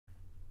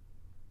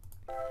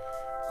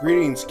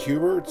Greetings,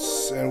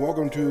 Cuberts, and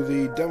welcome to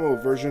the demo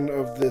version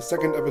of the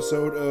second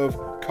episode of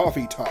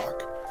Coffee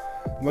Talk,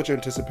 a much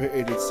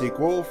anticipated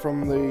sequel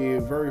from the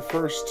very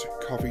first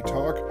Coffee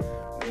Talk,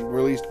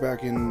 released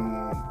back in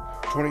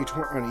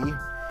 2020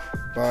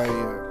 by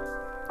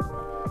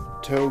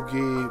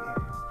Togi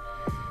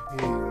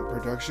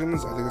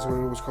Productions. I think that's what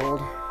it was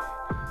called.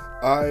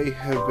 I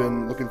have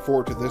been looking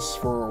forward to this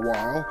for a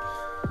while,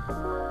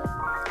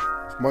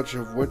 much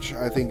of which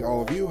I think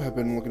all of you have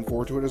been looking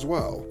forward to it as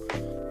well.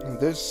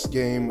 This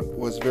game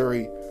was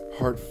very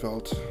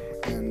heartfelt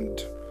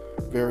and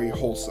very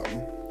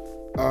wholesome.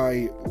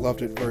 I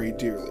loved it very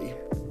dearly.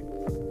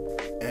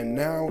 And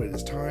now it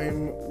is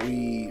time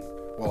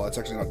well, it's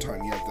actually not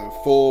time yet. The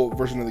full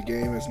version of the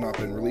game has not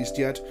been released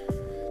yet.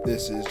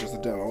 This is just a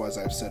demo, as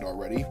I've said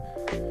already.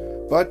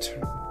 But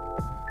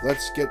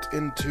let's get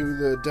into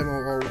the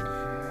demo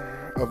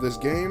of this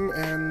game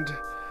and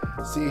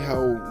see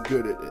how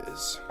good it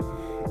is,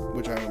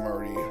 which I am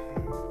already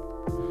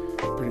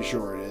pretty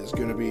sure it is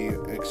going to be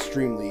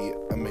extremely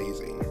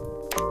amazing.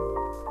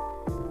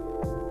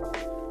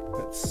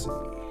 Let's see.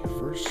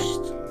 First,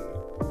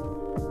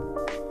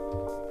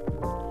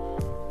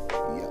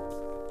 yep,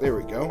 there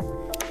we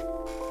go.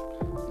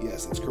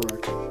 Yes, that's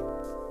correct.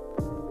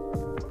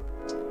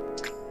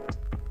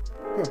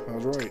 Huh, I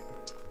was right.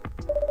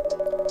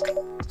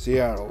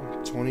 Seattle,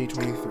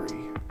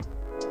 2023.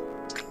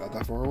 Not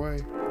that far away.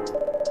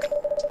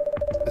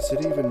 A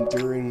city of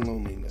enduring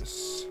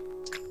loneliness.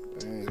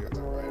 He's got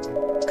that right.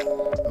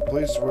 A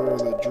place where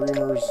the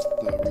dreamers,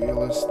 the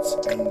realists,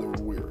 and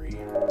the weary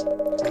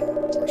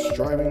are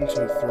striving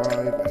to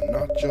thrive and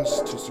not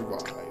just to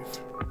survive.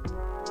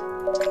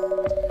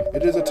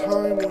 It is a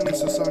time when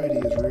society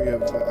is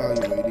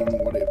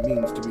reevaluating what it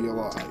means to be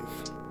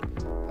alive.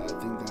 I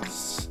think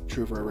that's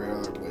true for every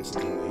other place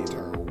in the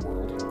entire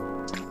world.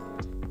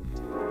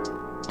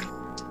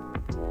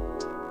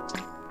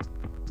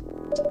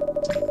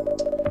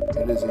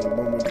 It is a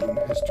moment when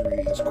history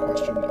is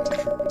questioned and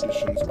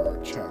traditions are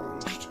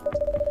challenged.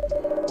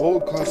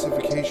 Old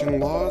classification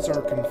laws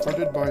are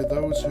confronted by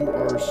those who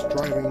are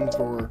striving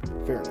for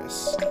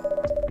fairness,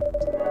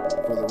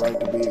 for the right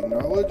to be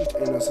acknowledged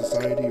in a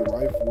society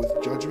rife with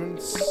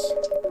judgments.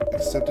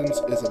 Acceptance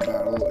is a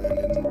battle,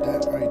 and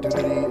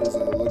identity is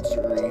a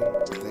luxury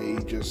they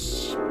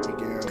just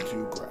began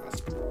to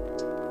grasp.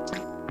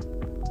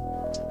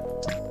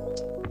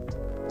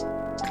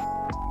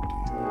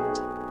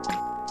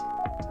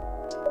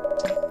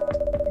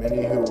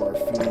 Many who are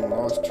feeling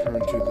lost turn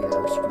to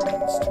their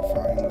screens to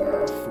find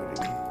their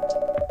footing.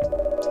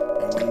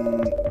 And when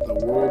the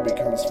world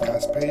becomes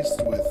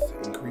fast-paced with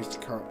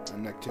increased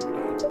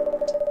connectivity,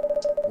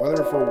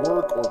 whether for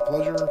work or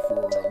pleasure,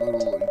 for a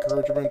little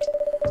encouragement,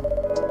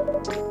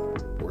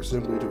 or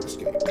simply to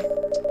escape,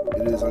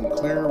 it is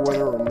unclear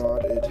whether or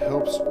not it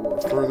helps or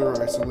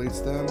further isolates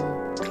them.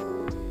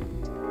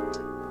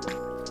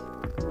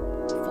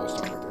 Full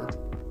stop right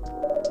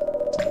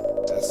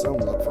there. As some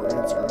look for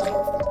answers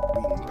off the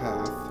beaten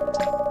path,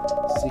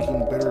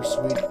 seeking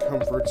bittersweet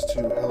comforts to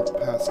help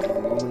pass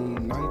on lonely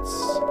nights,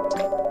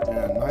 in a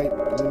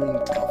night-blooming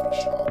coffee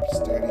shop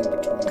standing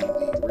between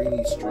the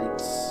rainy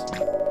streets,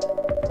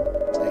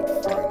 they'd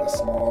find a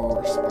small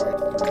respite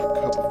through a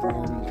cup of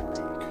warm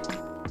drink.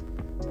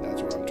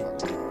 That's what I'm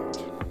talking about.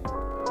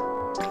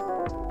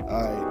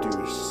 I do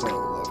so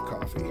love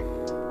coffee.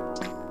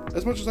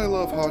 As much as I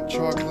love hot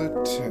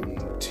chocolate and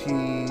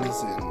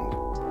teas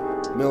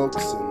and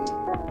milks and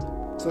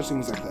such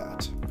things like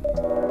that.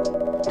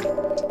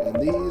 And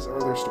these are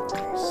their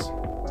stories.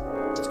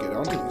 Let's get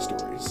on to these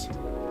stories.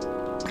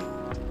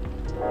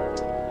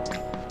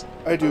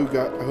 I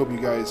hope you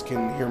guys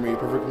can hear me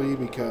perfectly,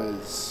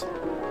 because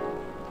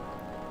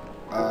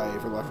I,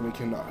 for the life of me,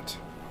 cannot.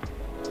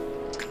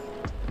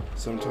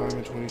 Sometime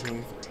in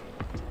 2023.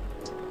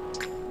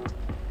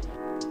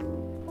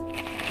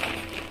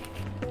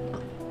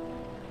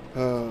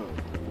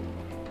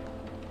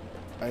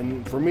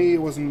 And for me,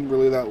 it wasn't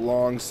really that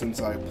long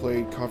since I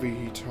played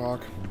Coffee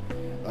Talk.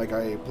 Like,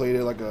 I played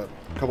it like a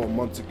couple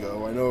months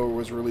ago. I know it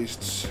was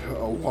released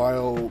a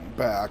while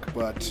back,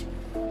 but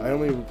I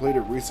only played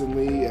it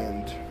recently,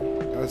 and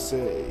I gotta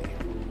say,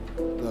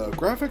 the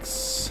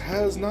graphics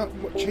has not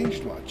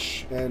changed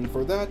much, and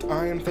for that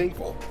I am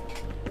thankful.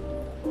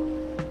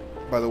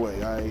 By the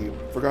way, I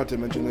forgot to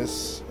mention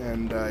this,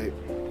 and I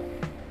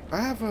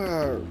have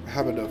a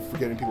habit of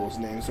forgetting people's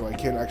names, so I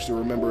can't actually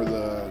remember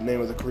the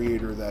name of the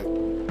creator that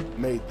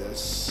made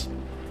this.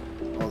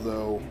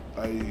 Although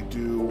I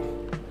do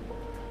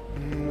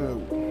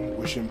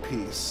wish him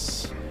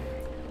peace,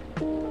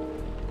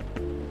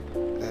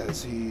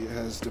 as he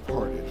has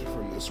departed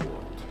from this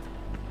world.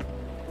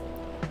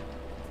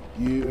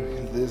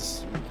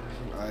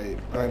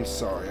 I'm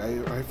sorry,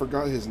 I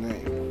forgot his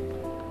name.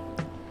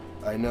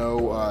 I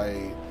know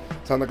I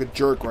sound like a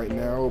jerk right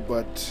now,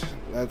 but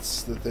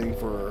that's the thing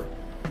for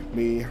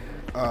me.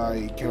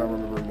 I cannot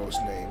remember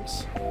most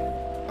names.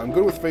 I'm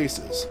good with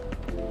faces.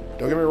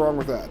 Don't get me wrong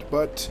with that,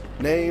 but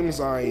names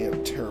I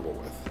am terrible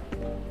with.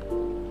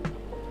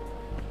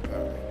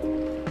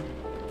 Alright.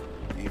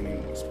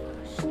 Evening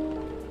Whispers.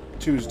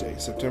 Tuesday,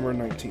 September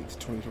 19th,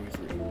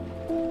 2023.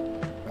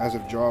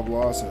 Massive job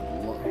loss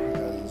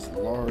as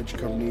large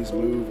companies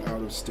move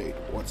out of state.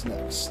 What's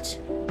next?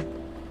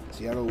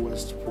 Seattle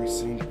West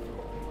Precinct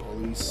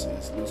Police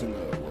is losing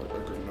a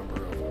record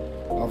number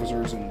of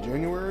officers in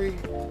January.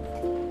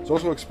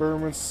 Social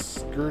experiments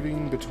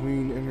skirting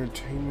between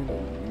entertainment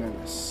and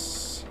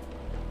menace.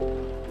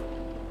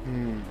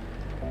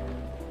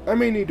 I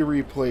may need to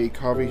replay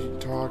Coffee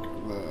Talk,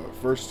 the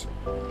first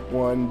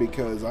one,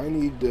 because I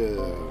need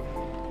to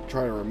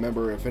try to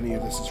remember if any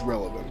of this is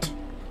relevant.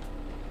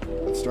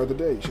 Let's start the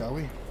day, shall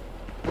we?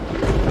 I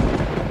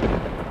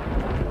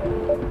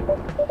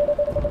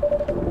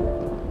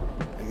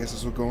guess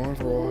this will go on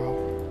for a while.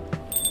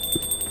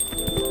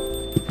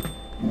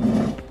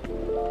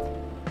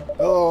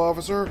 Hello,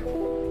 officer.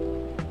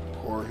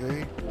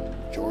 Jorge,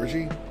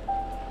 Georgie,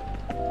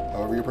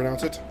 however you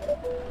pronounce it.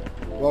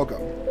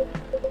 Welcome.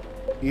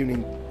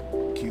 Evening,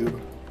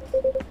 Cube.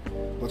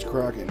 What's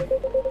cracking?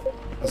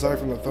 Aside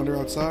from the thunder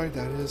outside,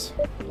 that is.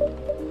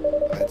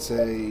 I'd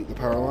say the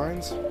power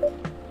lines?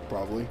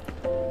 Probably.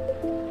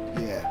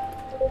 Yeah.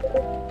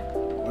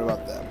 What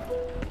about them?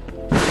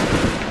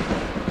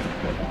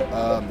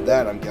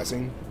 That I'm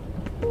guessing.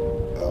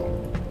 Oh.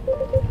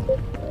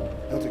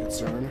 That's a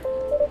concern.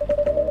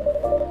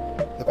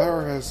 The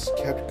power has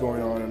kept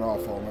going on and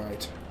off all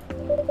night.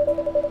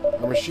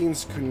 Our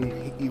machines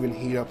couldn't even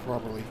heat up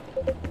properly.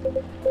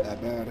 That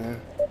bad, huh?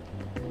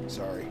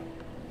 Sorry.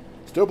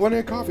 Still plenty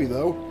of coffee,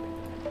 though.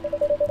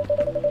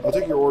 I'll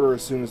take your order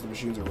as soon as the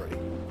machines are ready.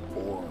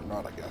 Or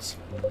not, I guess.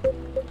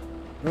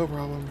 No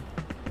problem.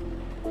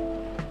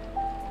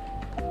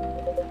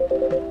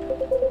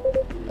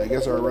 I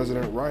guess our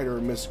resident writer,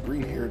 Miss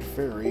Green-Haired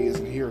Fairy,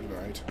 isn't here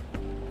tonight.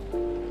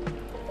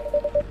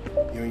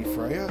 You mean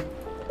Freya?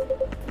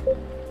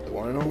 The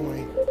one and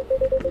only.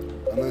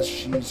 Unless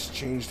she's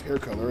changed hair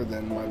color,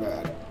 then my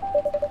bad.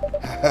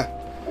 Haha.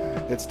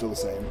 It's still the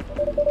same.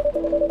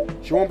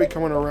 She won't be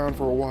coming around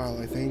for a while,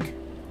 I think.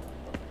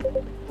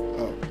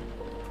 Oh.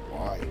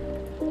 Why?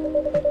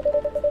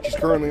 She's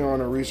currently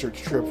on a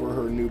research trip for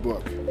her new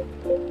book.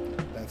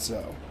 That's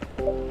so.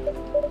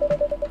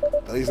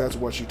 At least that's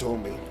what she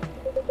told me.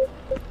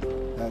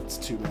 That's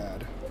too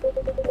bad.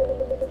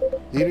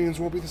 The evenings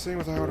won't be the same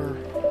without her.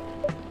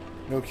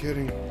 No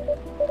kidding.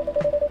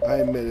 I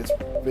admit it's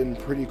been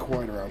pretty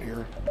quiet around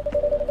here.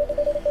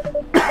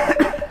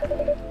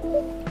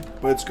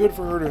 But it's good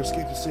for her to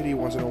escape the city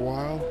once in a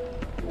while,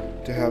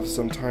 to have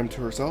some time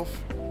to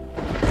herself.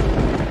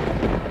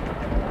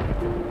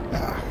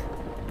 Ah.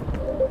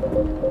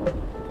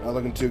 Not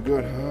looking too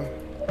good, huh?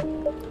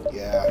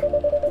 Yeah.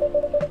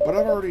 But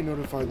I've already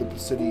notified the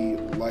city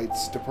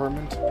lights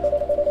department.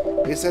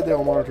 They said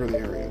they'll monitor the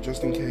area,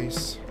 just in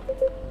case.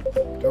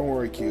 Don't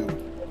worry, Cube.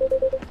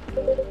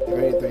 If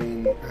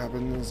anything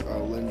happens,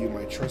 I'll lend you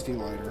my trusty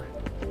lighter.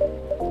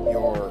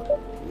 Your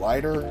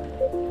lighter?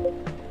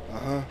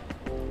 Uh-huh.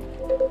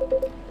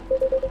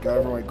 Got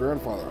it from my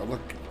grandfather.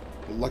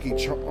 A lucky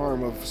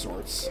charm of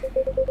sorts.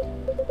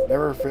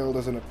 Never failed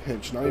us in a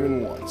pinch, not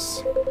even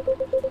once.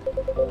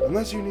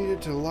 Unless you need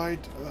it to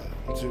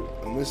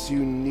unless you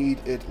need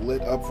it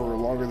lit up for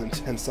longer than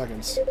 10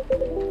 seconds,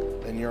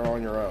 then you're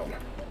on your own.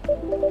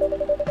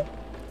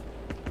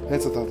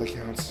 That's a thought that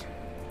counts.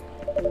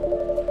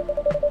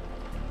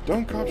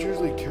 Don't cops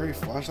usually carry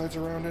flashlights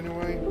around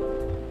anyway?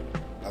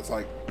 That's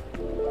like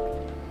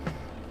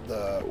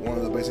one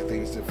of the basic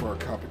things for a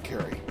cop to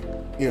carry.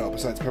 You know,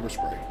 besides pepper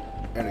spray,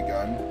 and a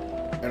gun,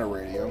 and a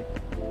radio,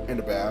 and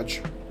a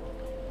badge,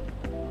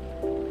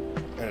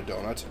 and a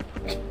donut.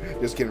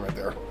 Just kidding right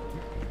there.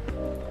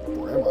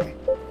 Where am I?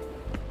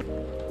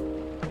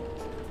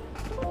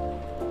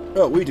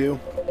 Oh, we do.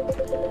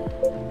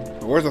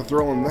 But where's the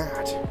thrill in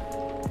that?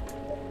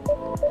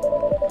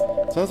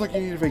 Sounds like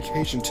you need a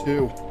vacation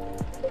too.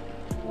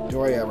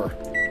 Do I ever?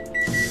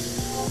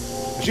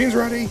 Machine's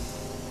ready!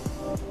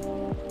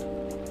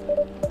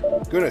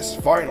 Goodness,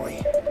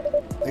 finally!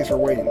 Thanks for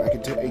waiting. I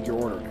can take your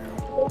order now.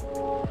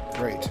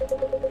 Great.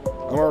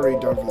 I'm already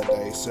done for the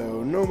day, so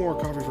no more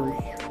coffee for me.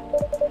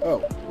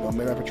 Oh, no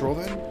midnight patrol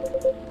then?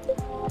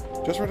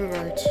 Just for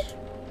tonight.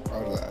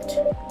 Roger that.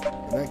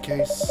 In that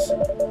case,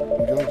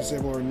 would you like to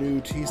sample our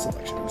new tea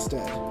selection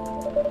instead?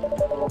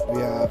 We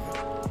have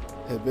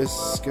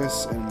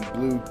hibiscus and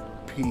blue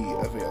pea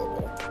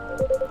available.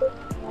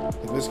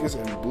 Hibiscus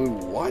and blue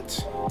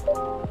what?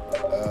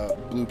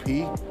 Blue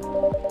pea?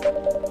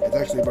 It's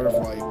actually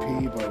butterfly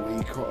pea, but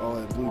we call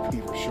it blue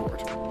pea for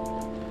short.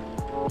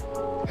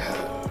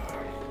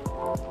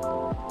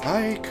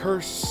 I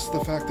curse the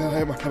fact that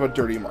I might have a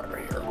dirty mind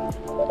right here.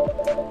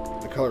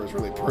 The color is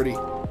really pretty.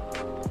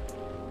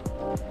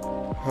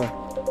 Huh.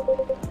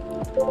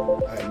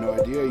 I had no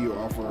idea you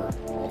offer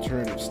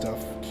alternative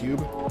stuff, Cube.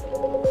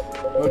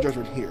 No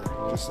judgment here,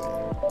 just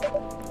saying.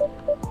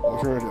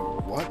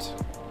 Alternative what?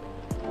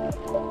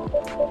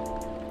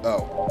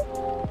 Oh.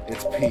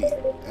 It's pea,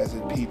 as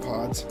in pea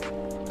pods.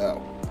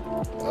 Oh.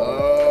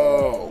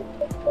 Oh!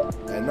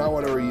 And not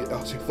whatever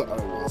else you thought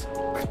it was.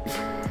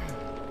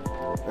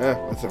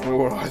 That's definitely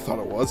what I thought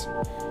it was.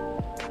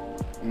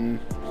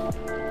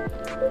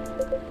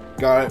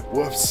 Got it.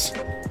 Whoops.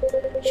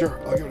 Sure,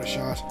 I'll give it a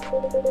shot.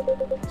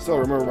 Still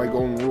remember my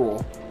golden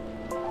rule.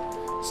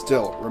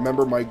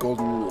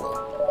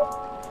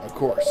 Of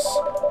course,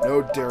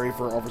 no dairy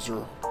for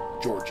Officer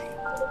Georgie.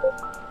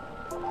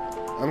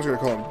 I'm just gonna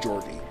call him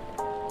Georgie.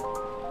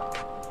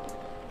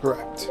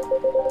 Correct.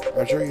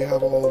 I'm sure you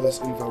have all this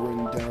info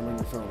written down on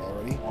your phone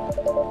already.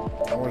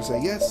 I want to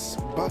say yes,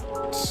 but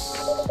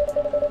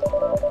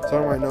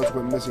some of my notes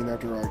went missing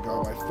after I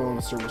got my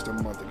phone serviced a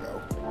month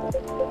ago.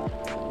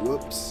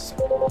 Whoops.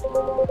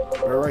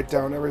 Better write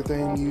down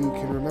everything you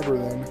can remember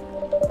then.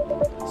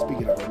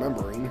 Speaking of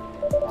remembering,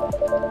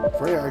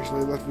 Freya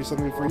actually left me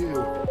something for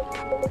you.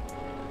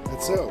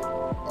 That's so.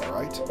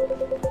 Alright.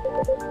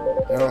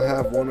 And I'll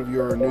have one of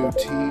your new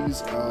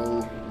teas.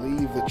 I'll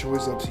leave the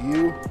choice up to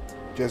you.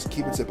 Just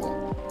keep it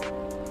simple.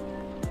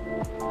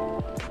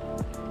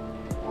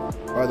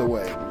 By the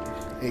way,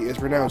 it's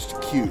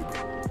pronounced cube,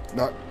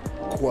 not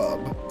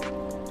quub.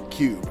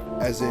 Cube,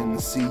 as in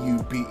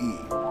C-U-B-E.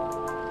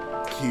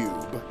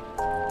 Cube.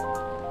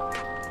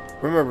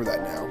 Remember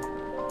that now.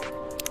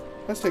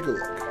 Let's take a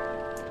look.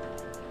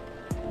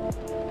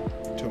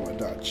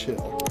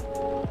 Toma.chill.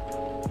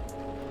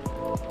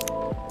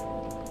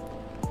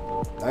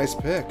 Nice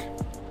pick.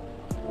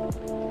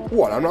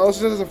 What, I'm not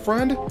listed as a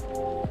friend?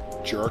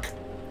 Jerk.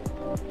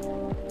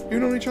 You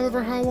known each other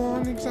for how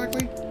long,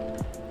 exactly?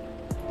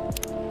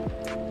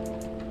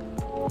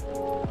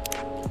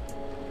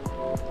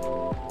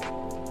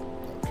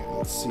 Okay,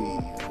 let's see.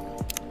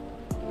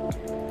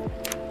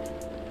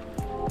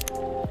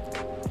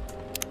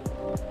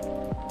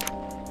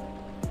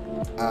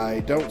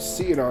 I don't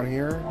see it on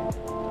here.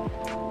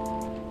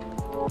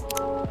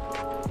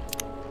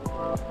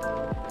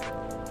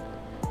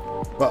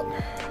 Well,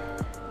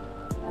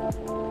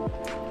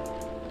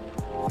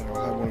 then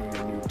I'll have one of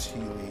your new tea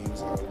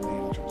leaves. I'll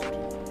leave the choice of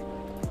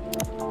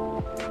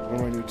one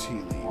of my new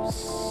tea leaves.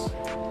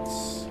 Let's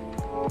see.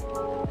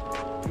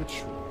 Which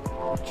one?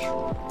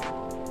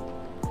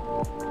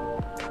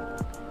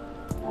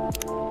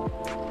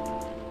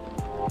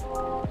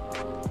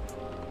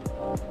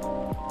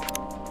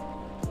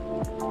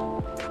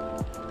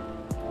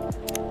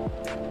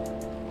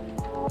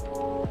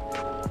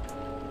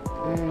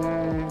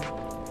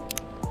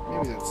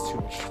 Maybe that's too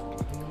much.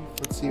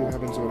 Let's see what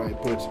happens when I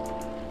put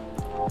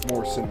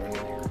more cinnamon in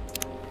here.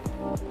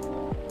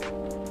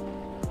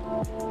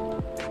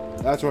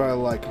 That's what I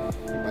like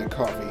my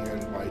coffee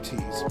and my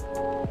teas.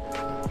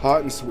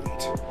 Hot and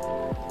sweet.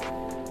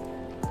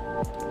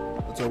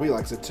 Let's hope he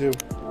likes it too.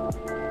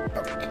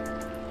 Okay.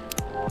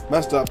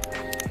 Messed up.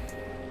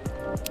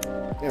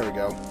 There we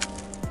go.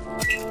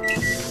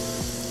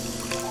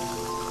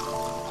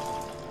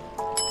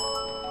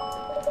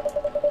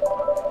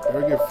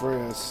 Better give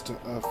Freya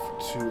stuff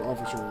to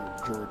Officer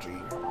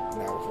Georgie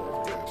now before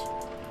I forget.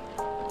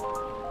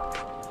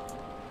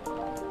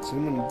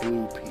 Cinnamon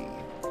blue pea.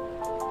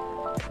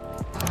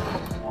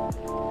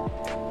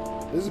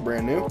 This is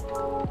brand new.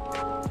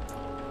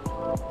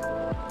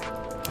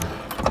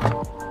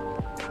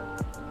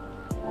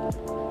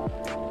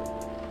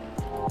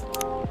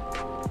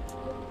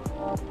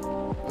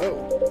 Oh,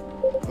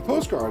 a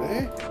postcard,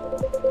 eh?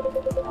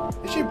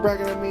 Is she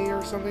bragging at me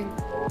or something?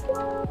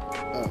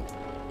 Oh.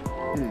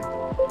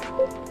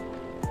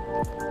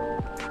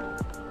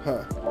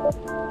 Huh.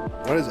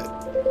 What is it?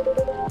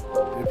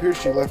 It appears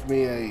she left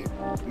me a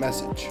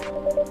message.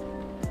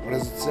 What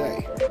does it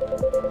say?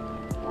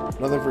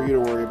 Nothing for you to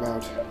worry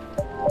about.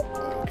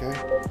 Okay.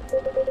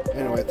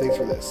 Anyway, thanks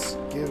for this.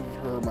 Give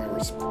her my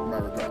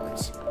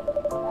regards.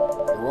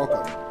 You're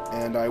welcome.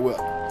 And I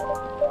will.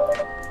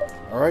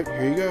 Alright,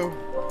 here you go.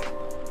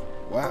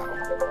 Wow.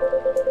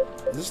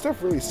 Is this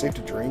stuff really safe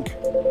to drink?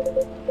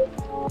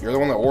 You're the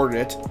one that ordered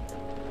it.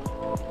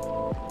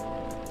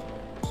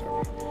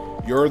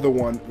 You're the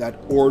one that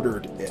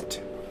ordered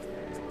it.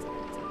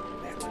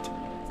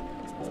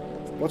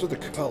 What's with the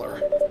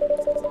color?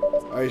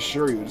 I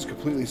assure you, it's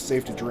completely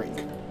safe to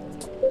drink.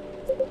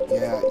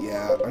 Yeah,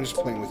 I'm just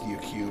playing with you,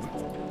 Cube.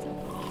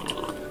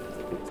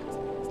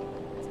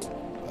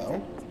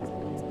 Well?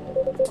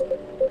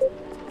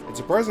 It's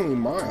surprisingly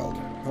mild,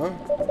 huh?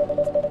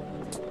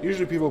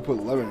 Usually people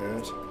put lemon in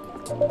it.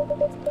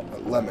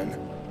 Lemon.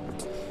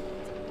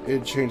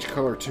 It'd change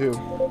color, too.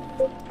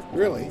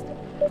 Really?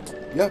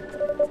 Yep.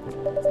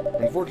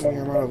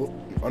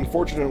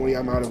 Unfortunately,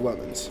 I'm out of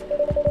lemons.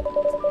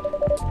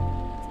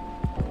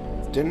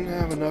 Didn't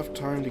have enough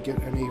time to get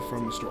any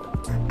from the store.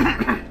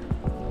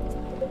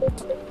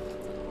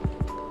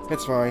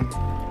 It's fine.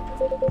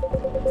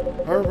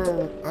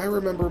 I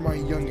remember my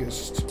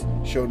youngest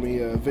showed me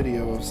a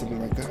video of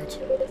something like that.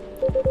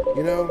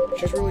 You know,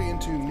 she's really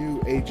into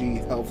new AG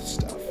health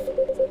stuff.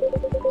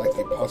 Like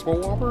the Impossible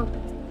Whopper?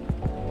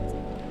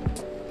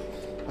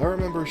 I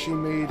remember she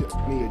made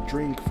me a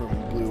drink from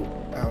blue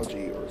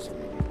algae or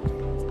something.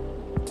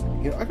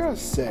 You know, I gotta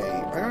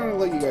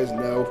let you guys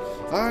know,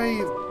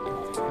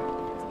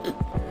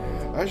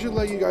 I should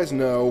let you guys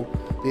know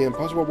The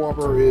Impossible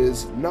Whopper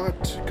is not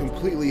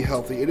completely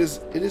healthy. It is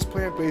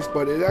plant-based,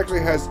 but it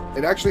actually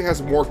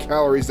has more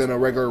calories than a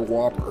regular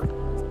Whopper.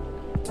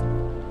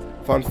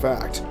 Fun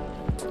fact.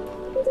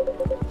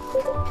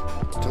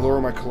 To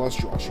lower my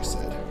cholesterol, she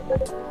said.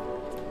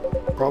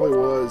 Probably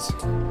was.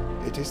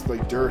 It tasted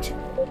like dirt.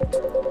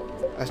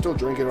 I still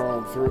drink it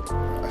all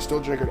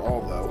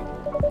though.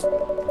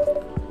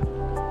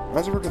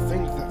 Nice of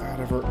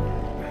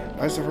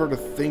her to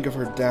think of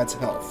her dad's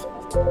health.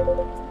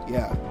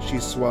 Yeah,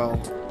 she's swell.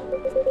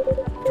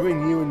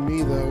 Between you and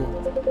me, though,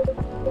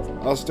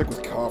 I'll stick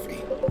with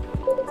coffee.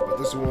 But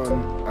this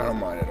one, I don't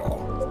mind at all.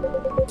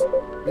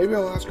 Maybe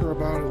I'll ask her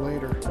about it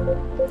later.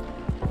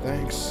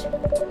 Thanks.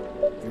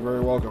 You're very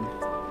welcome.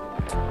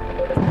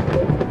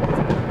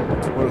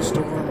 What a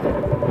storm.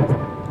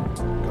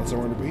 Got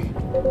somewhere to be?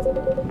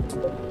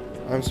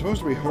 I'm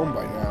supposed to be home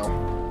by now.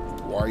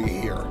 Why are you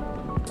here?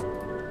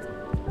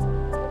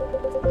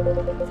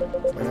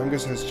 My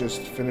youngest has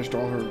just finished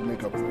all her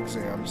makeup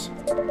exams.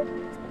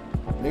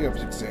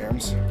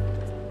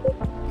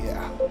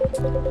 Yeah.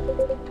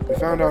 We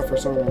found out for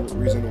some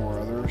reason or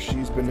other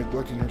she's been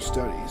neglecting her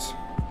studies.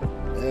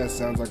 Yeah,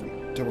 sounds like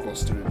typical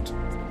student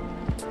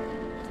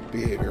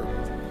behavior.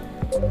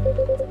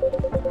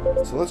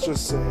 So let's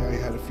just say I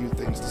had a few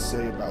things to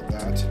say about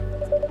that.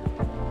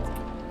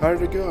 How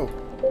did it go?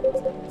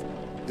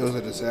 It was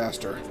a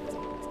disaster.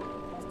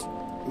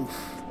 Oof.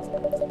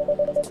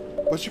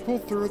 But she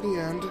pulled through in the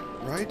end,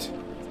 right?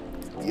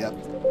 Yep.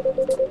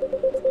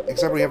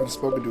 Except we haven't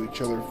spoken to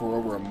each other for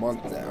over a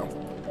month now.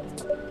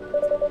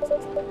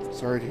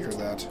 Sorry to hear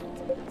that.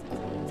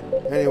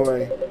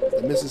 Anyway,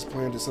 the missus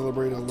planned to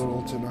celebrate a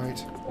little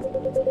tonight.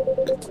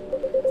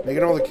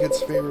 Making all the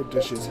kids' favorite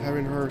dishes,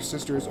 having her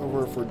sisters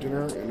over for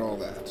dinner and all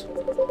that.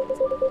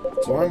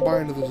 So I'm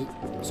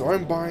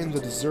buying the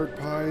dessert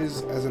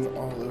pies as an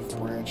olive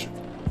branch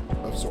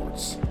of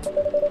sorts.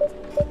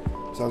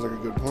 Sounds like a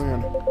good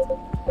plan.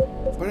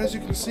 But as you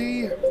can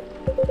see,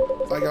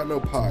 I got no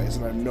pies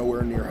and I'm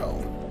nowhere near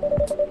home.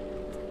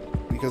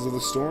 Because of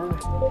the storm,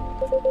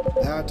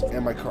 that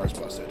and my car's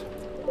busted.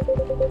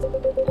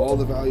 All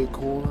the valve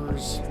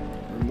cores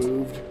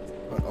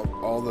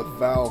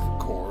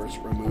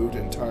removed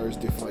and tires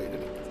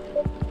deflated.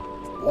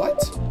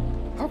 What?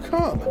 How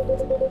come?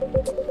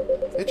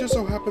 It just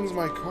so happens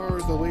my car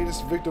is the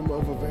latest victim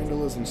of a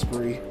vandalism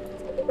spree.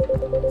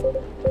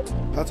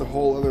 That's a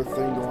whole other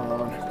thing going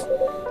on.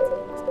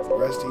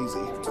 Rest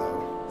easy, though.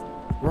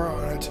 We're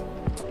on it.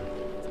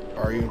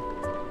 Are you?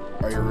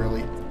 Are you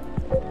really?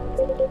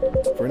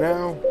 For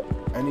now,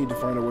 I need to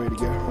find a way to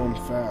get home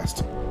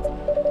fast.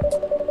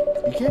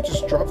 You can't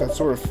just drop that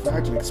sort of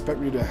fact and expect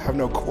me to have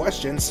no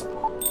questions.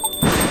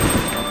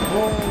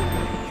 Oh.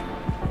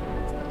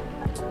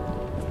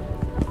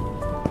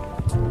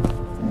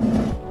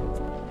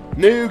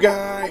 New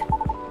guy!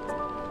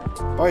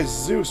 By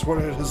Zeus, what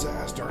a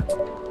disaster.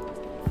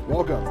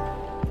 Welcome.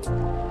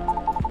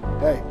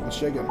 Hey, what's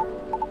shaking?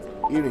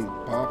 Evening,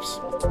 Pops.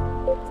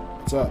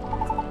 What's up?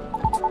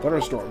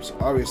 Thunderstorms,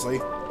 obviously.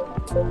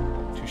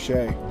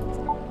 Touché.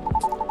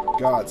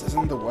 Gods,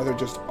 isn't the weather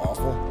just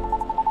awful?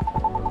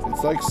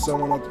 It's like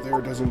someone up there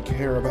doesn't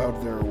care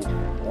about their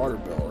water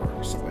bill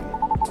or something.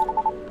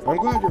 I'm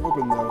glad you're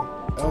open, though,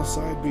 else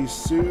I'd be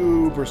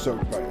super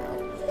soaked by now.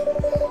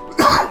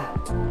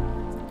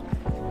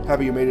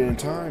 Happy you made it in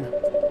time.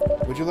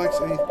 Would you like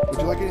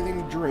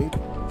anything to drink?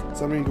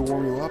 Something to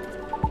warm you up?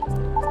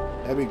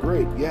 That'd be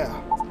great, yeah.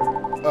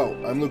 Oh,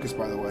 I'm Lucas,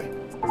 by the way.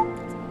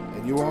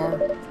 And you are?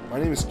 My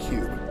name is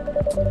Cube.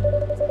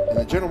 And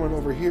the gentleman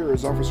over here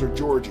is Officer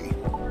Georgie.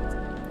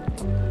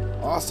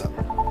 Awesome.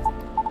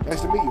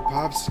 Nice to meet you,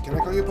 Pops. Can I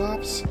call you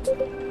Pops?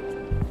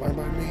 Fine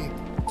by me.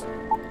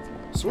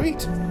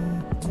 Sweet.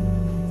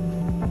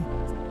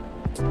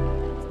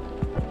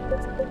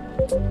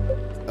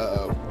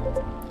 Uh-oh.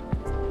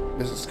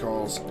 Mrs.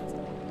 calls.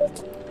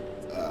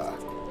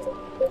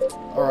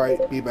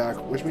 Alright, be back.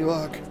 Wish me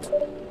luck.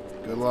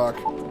 Good luck.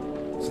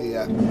 See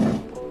ya.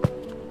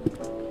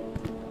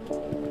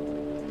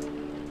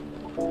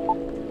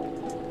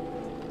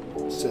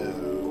 So...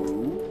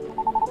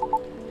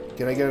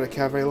 Can I get a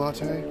cafe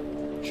latte?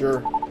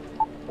 Sure.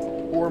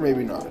 Or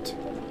maybe not.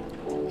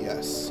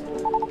 Yes.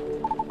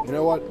 You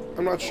know what?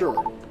 I'm not sure.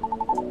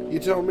 You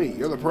tell me.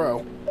 You're the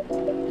pro.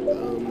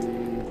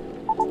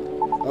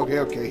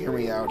 Okay, hear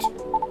me out.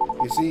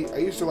 You see, I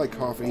used to like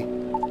coffee.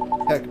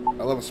 Heck,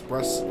 I loved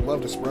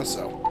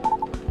espresso.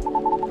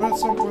 But at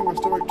some point my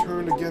stomach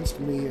turned against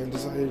me and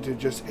decided to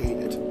just hate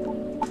it.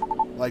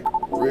 Like,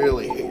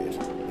 really hate it.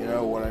 You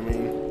know what I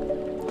mean?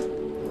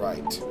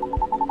 Right.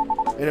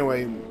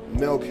 Anyway,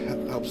 milk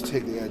helps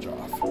take the edge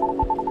off.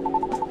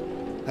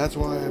 That's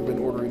why I've been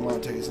ordering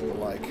lattes and the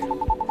like.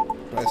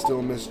 But I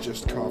still miss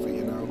just coffee,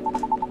 you know?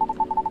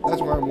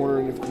 That's why I'm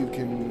wondering if you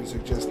can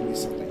suggest me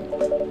something.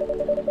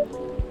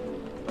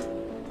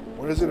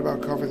 What is it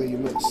about coffee that you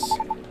miss?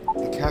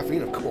 The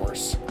caffeine, of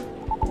course.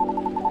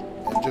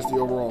 And just the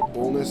overall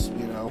boldness,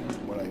 you know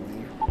what I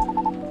mean.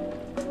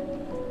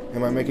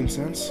 Am I making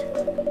sense?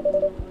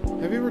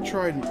 Have you ever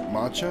tried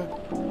matcha?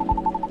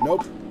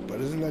 Nope, but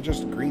But isn't that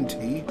just green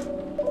tea?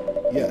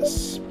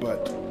 Yes,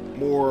 but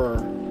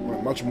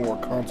much more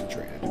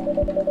concentrated.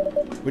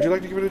 Would you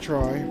like to give it a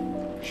try?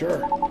 Sure.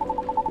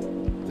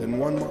 Then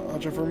one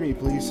matcha for me,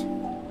 please.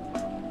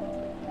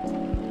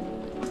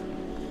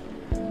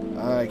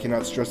 I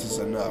cannot stress this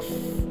enough.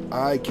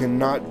 I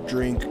cannot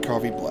drink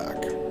coffee black.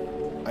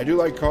 I do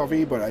like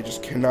coffee, but I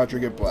just cannot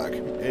drink it black.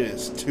 It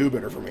is too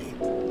bitter for me.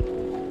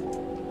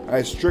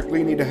 I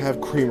strictly need to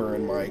have creamer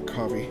in my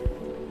coffee.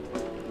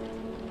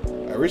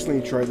 I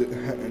recently tried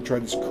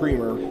this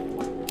creamer,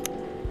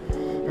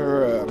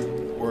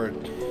 where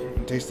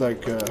it tastes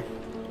like a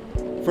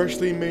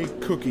freshly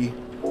made cookie.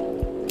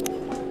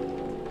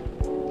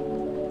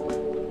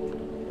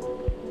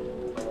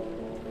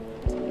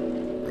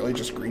 Really,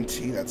 just green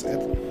tea? That's it?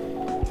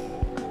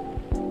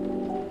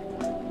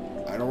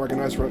 I don't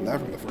recognize that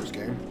from the first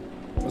game.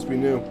 Must be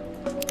new.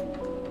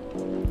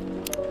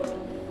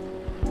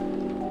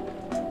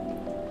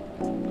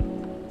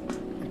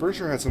 I'm pretty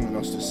sure I had something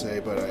else to say,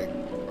 but I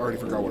already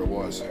forgot what it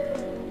was.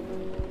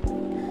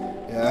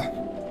 Yeah,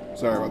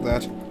 sorry about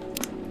that.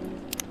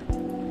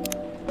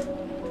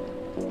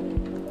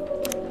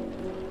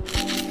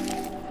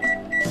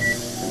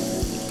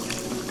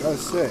 Gotta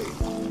say,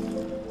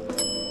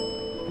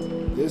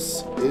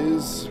 this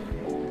is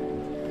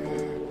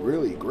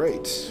really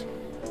great.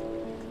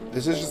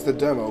 This is just the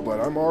demo,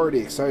 but I'm already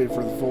excited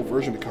for the full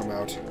version to come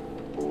out.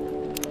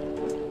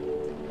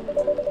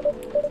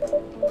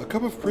 A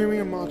cup of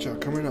premium matcha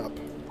coming up.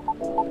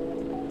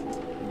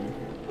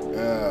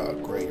 Oh,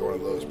 great, you're one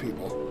of those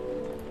people.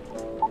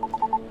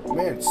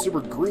 Man, it's super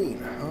green,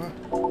 huh?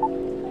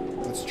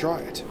 Let's try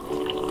it.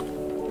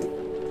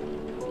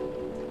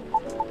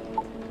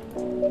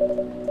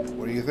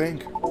 What do you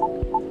think?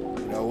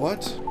 You know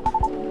what?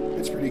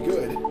 It's pretty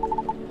good.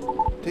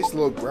 Tastes a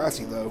little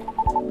grassy, though.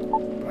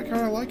 But I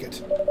kind of like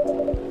it.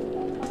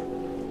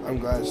 I'm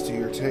glad it's to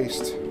your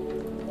taste.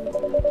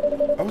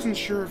 I wasn't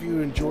sure if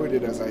you enjoyed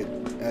it as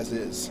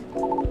is.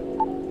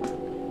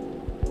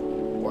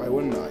 Why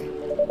wouldn't I?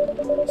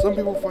 Some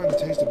people find the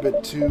taste a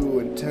bit too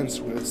intense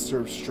when it's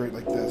served straight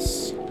like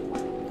this.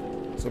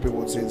 Some people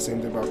would say the same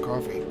thing about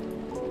coffee.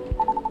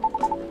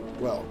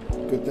 Well,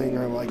 good thing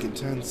I like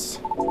intense,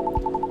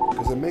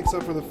 because it makes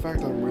up for the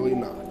fact I'm really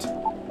not.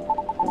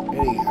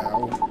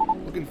 Anyhow,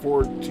 looking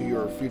forward to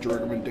your future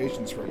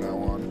recommendations from now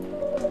on.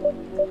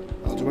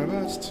 I'll do my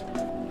best.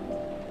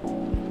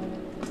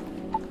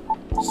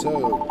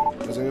 So,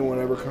 does anyone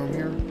ever come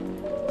here?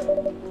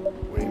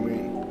 What do you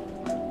mean?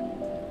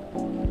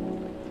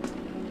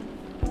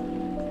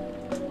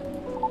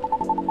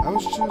 I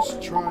was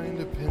just trying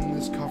to pin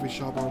this coffee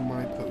shop on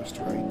my post,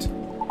 right?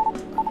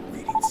 I'm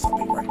reading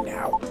something right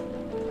now.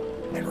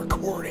 And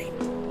recording.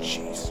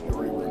 Jeez, you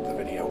already ruined the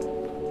video.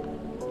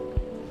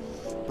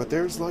 But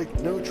there's like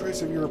no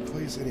trace of your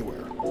place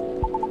anywhere.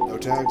 No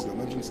tags, no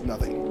mentions,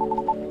 nothing.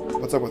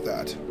 What's up with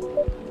that?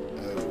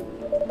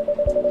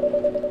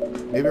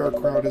 Maybe our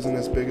crowd isn't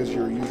as big as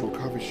your usual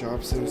coffee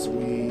shop since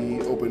we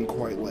open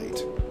quite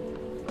late.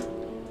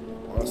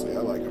 Honestly, I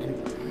like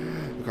it.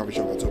 The coffee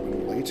shop that's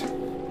open late.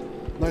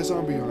 Nice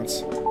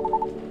ambiance.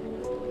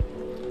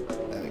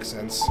 That makes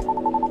sense.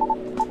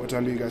 What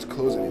time do you guys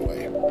close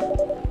anyway?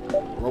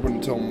 We're open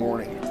until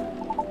morning.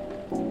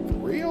 For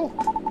real?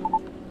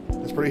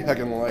 That's pretty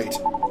heckin' late.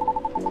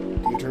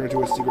 Do you turn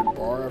into a secret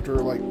bar after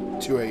like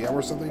 2 a.m.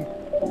 or something?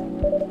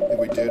 If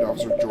we did,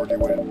 Officer Georgie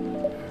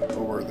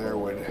over there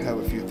would have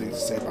a few things to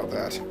say about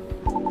that.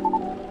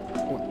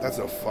 Well, that's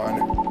no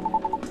fun.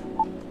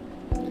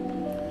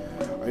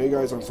 Are you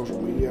guys on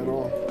social media at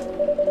all?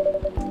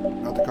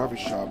 Not the coffee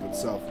shop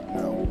itself,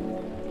 no.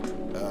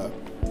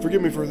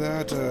 Forgive me for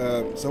that.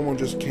 Someone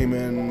just came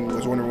in,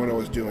 was wondering what I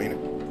was doing.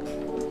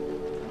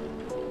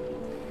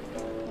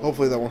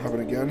 Hopefully that won't happen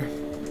again.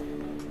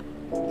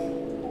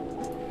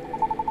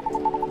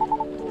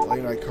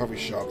 Late night coffee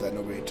shop that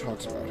nobody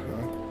talks about,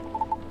 huh?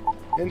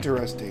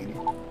 Interesting.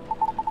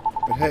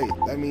 But hey,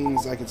 that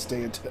means I can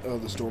stay until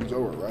the storm's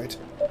over, right?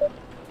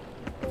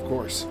 Of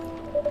course.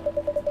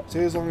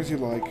 Stay as long as you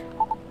like.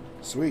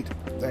 Sweet,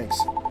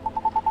 thanks.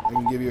 I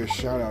can give you a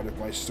shout out on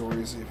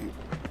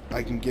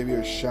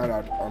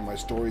my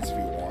stories if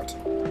you want.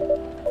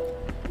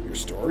 Your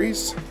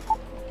stories?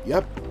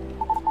 Yep.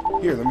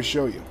 Here, let me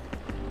show you.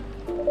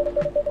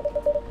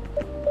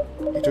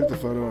 He took the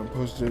photo and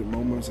posted it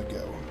moments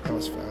ago. That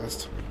was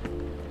fast.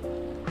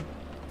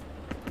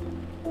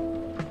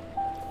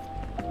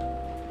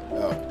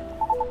 Oh.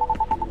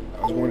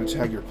 I was going to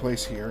tag your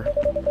place here.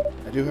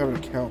 I do have an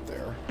account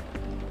there.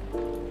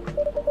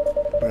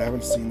 But I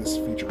haven't seen this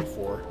feature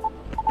before.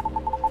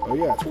 Oh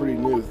yeah, it's pretty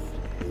new.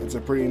 It's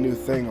a pretty new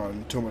thing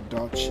on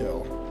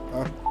Toma.chill.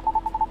 Huh?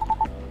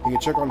 You can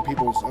check on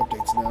people's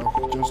updates now.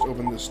 Just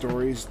open the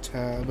Stories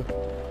tab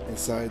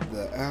inside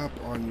the app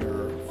on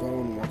your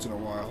phone once in a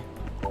while.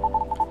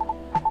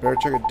 Better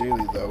check it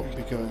daily though,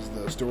 because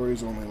the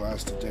stories only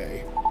last a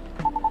day.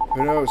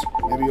 Who knows,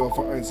 maybe you'll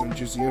find some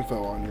juicy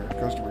info on your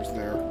customers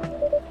there.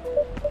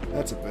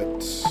 That's a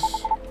bit...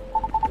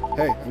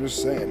 Hey, I'm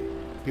just saying,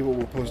 people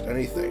will post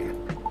anything.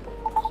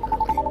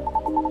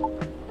 Clearly.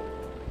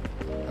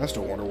 I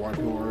still wonder why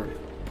people are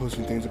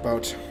posting things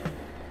about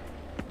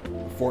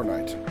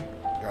Fortnite.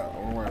 God, I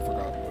wonder why I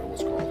forgot what it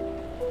was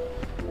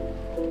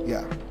called.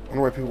 Yeah, I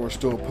wonder why people are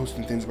still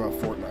posting things about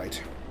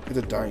Fortnite. It's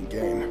a dying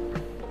game.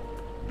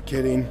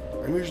 Kidding.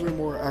 I'm usually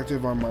more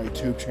active on my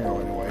YouTube channel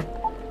anyway.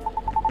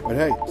 But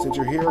hey, since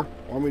you're here,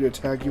 want me to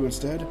tag you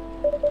instead?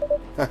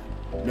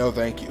 No,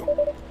 thank you.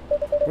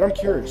 But I'm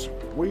curious,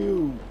 what do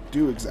you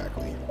do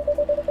exactly?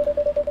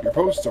 Your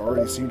posts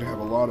already seem to have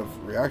a lot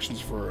of reactions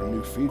for a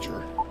new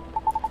feature.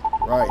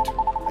 Right.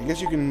 I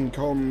guess you can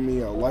call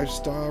me a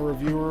lifestyle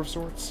reviewer of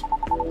sorts.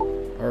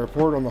 I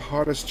report on the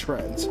hottest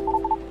trends.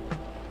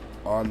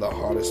 On the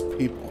hottest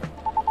people.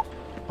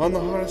 On the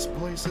hottest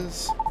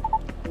places.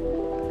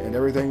 And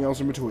everything else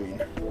in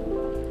between.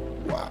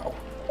 Wow.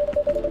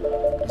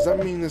 Does that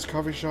mean this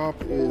coffee shop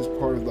is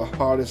part of the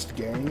hottest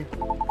gang?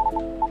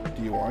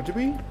 Do you want it to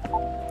be?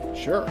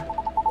 Sure.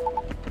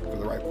 For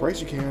the right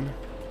price you can.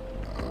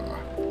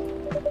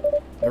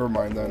 Never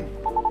mind then.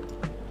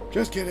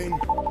 Just kidding.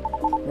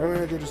 My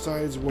manager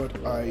decides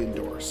what I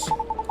endorse.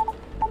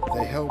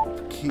 They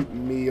help keep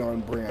me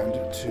on brand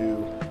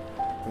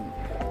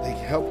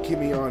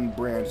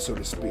so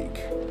to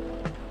speak.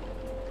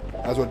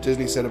 That's what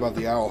Disney said about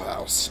the Owl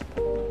House.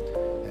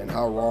 And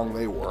how wrong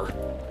they were.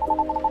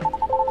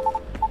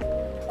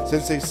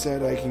 Since they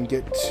said I can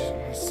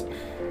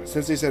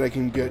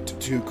get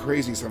too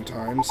crazy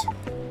sometimes,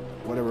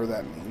 whatever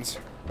that means.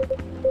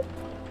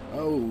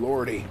 Oh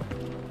lordy.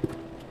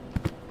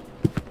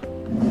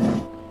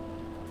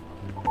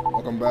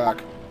 Welcome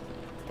back,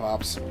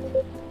 Pops.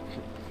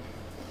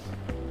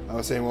 I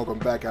was saying welcome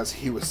back as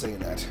he was saying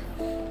that.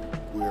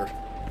 Weird.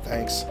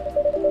 Thanks.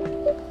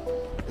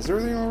 Is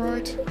everything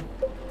alright?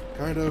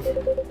 Kind of.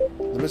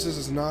 The missus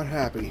is not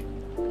happy.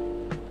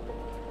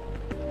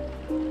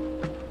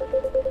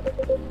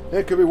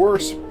 It could be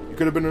worse. You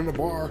could have been in a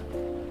bar.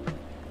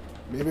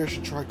 Maybe I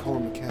should try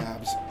calling the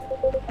cabs.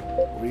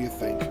 What do you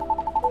think?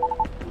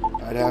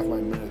 I'd have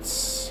my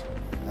minutes.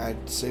 I'd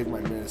save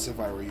my minutes if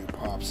I were you,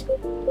 Pops.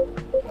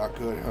 Not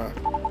good, huh?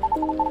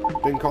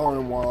 Been calling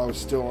him while I was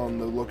still on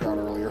the lookout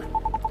earlier.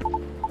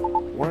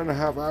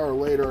 1.5 hours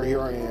later,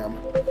 here I am.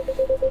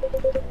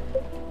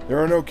 There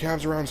are no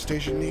cabs around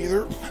station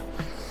either.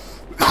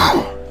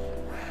 That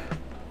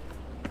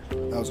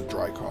was a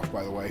dry cough,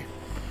 by the way.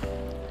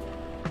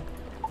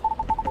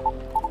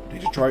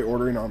 Did you try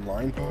ordering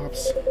online,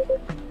 Pops?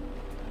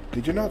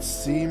 Did you not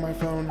see my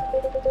phone?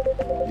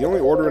 The only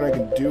ordering I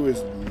can do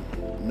is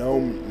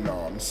gnome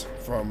noms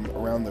from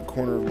around the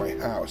corner of my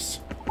house.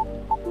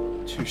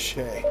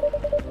 Touché.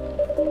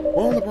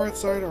 Well, on the bright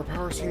side, our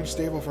power seems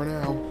stable for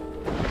now.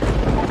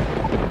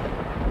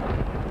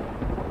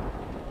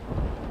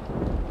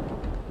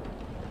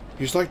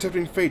 You just like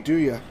tempting fate, do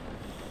ya?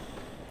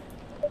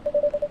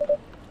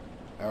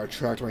 I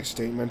retract my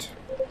statement.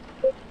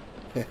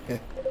 For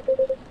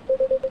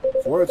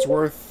what it's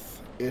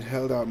worth, it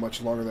held out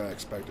much longer than I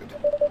expected.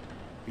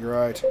 You're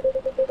right.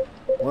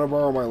 Want to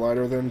borrow my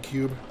lighter then,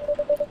 Cube?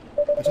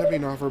 A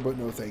tempting offer, but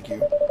no thank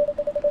you.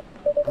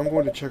 I'm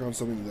going to check on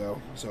something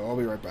though, so I'll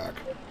be right back.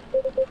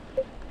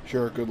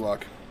 Sure, good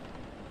luck.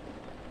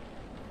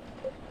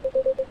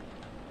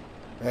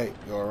 Hey,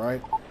 you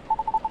alright?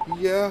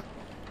 Yeah,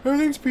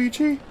 everything's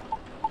peachy.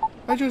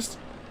 I just...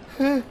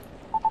 Hey,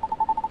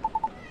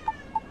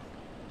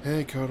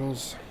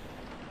 Cuddles.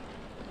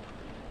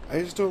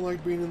 I just don't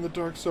like being in the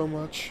dark so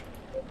much.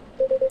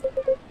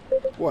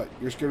 What,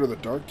 you're scared of the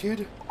dark,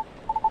 kid?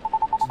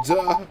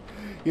 Duh!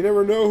 You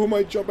never know who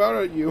might jump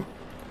out at you.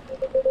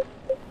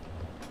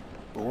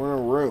 But we're in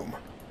a room.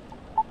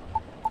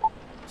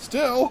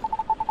 Still?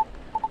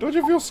 Don't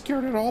you feel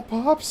scared at all,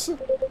 Pops? Of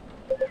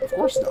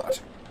course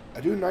not.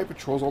 I do night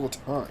patrols all the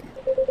time.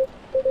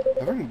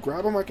 If I can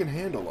grab them, I can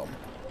handle them.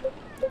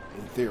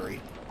 In theory.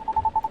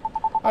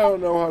 I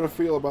don't know how to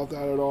feel about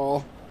that at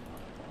all.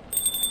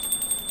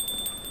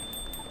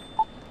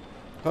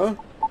 Huh?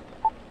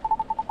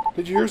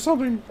 Did you hear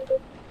something?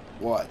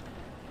 What?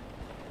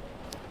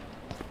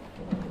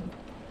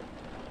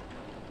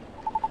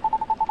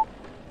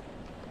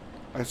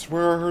 I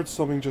swear I heard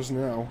something just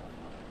now.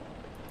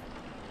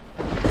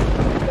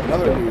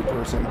 Another new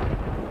person.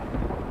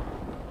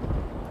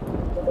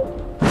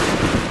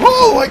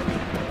 Oh, like...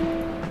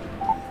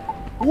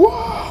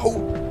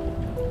 Whoa!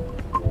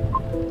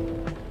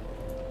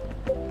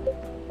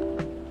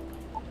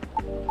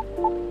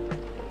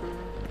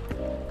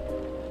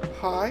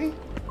 Hi?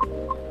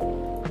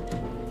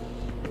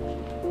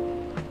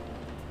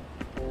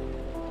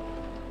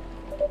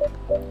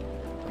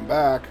 I'm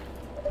back.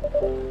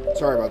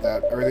 Sorry about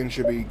that. Everything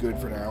should be good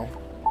for now.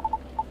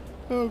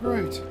 Oh,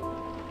 great.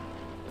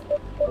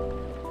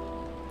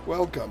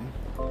 Welcome.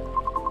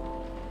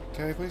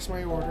 Can I place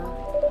my order?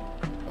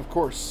 Of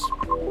course.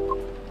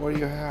 What do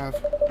you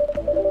have?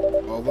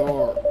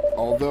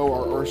 Although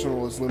our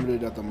arsenal is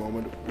limited at the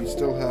moment, we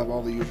still have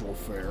all the usual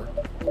fare.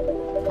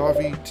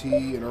 Coffee,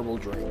 tea, and herbal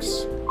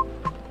drinks.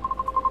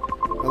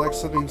 I like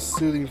something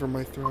soothing for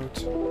my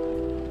throat.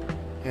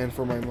 And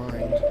for my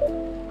mind.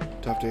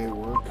 Tough day at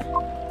work.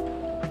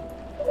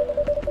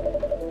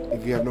 If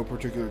If you have no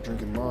particular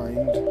drink in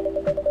mind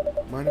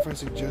if I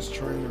suggest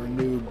trying our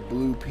new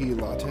blue pea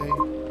latte?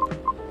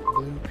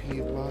 Blue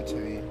pea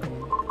latte.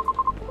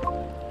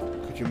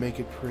 Could you make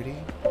it pretty?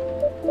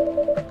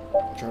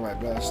 I'll try my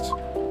best.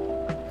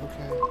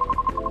 Okay.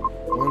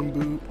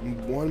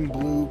 One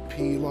blue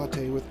pea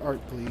latte with art,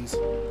 please.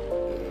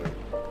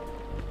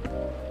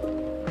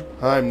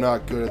 I'm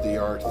not good at the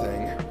art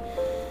thing.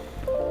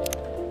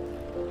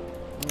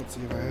 Let's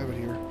see if I have it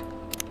here.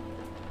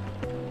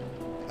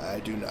 I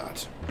do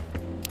not.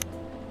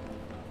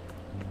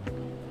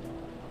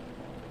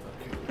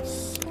 Okay, let's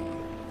see.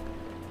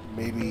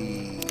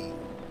 Maybe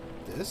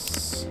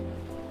this?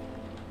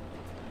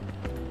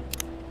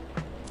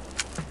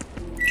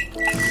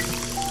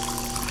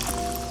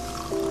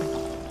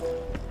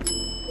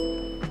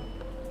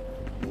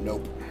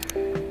 Nope.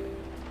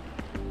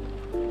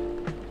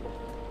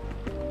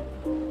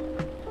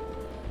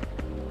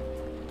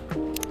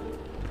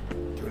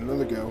 Give it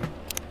another go.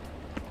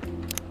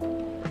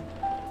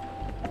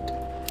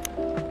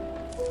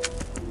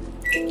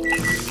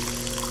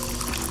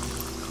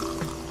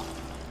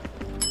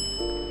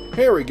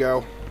 Here we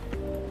go.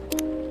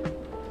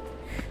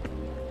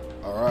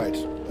 Alright,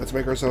 let's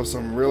make ourselves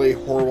some really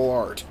horrible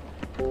art.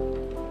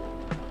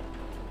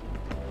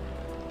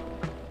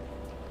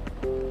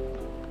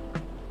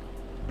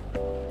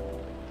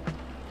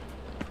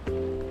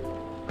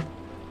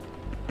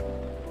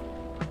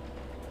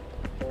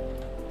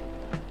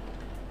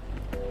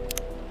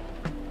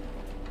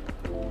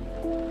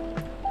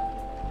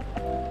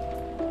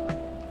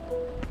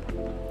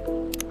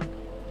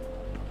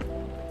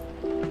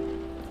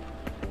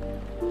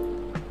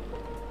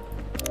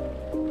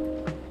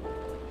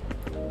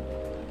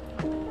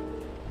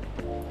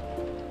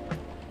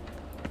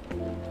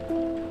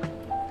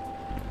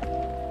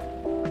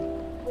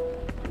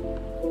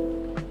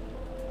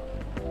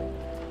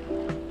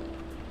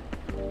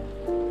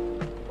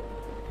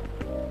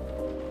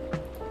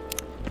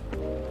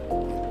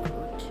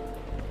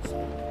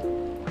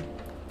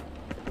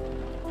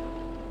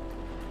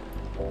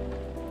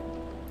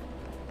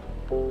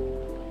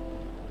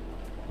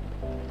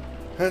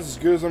 That's as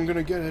good as I'm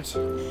gonna get it.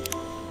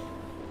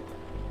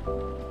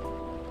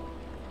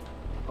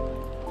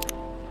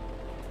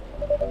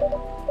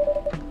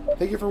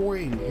 Thank you for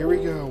waiting. Here we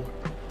go.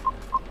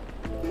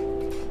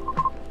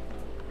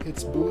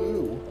 It's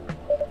blue.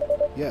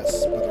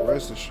 Yes, but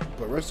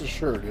rest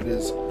assured, it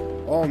is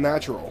all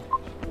natural.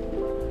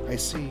 I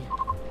see.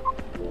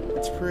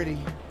 It's pretty.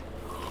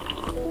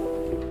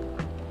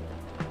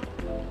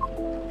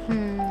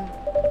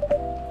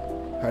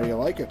 How do you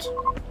like it?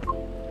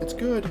 It's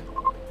good.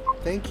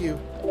 Thank you.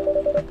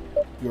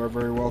 You are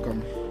very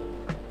welcome.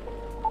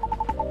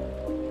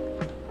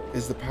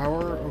 Is the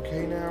power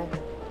okay now?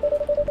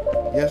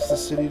 Yes, the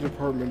city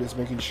department is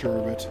making sure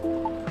of it.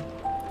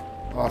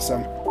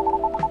 Awesome.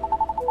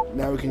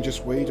 Now we can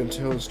just wait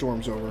until the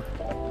storm's over.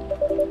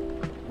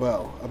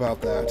 Well,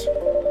 about that.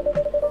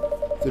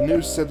 The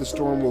news said the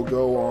storm will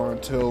go on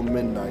until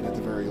midnight at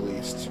the very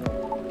least.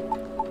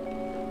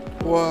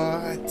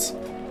 What?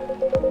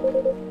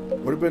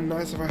 Would have been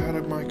nice if I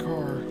had my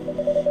car.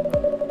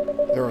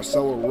 There are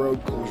several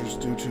road closures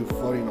due to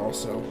flooding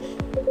also.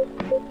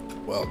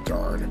 Well,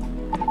 darn.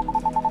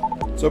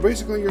 So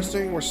basically you're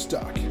saying we're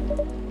stuck.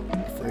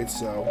 Afraid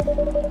so.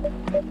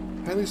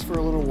 At least for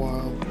a little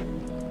while.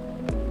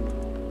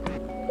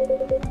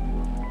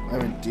 I'm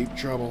in deep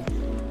trouble.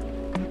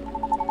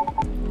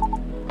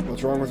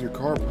 What's wrong with your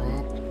car,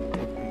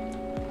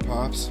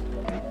 Pops?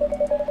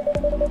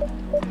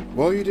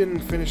 Well, you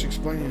didn't finish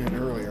explaining it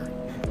earlier.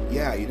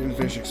 Yeah, you didn't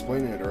finish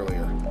explaining it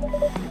earlier.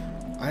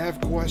 I have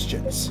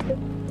questions.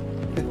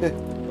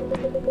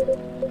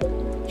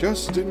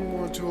 Just didn't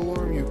want to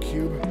alarm you,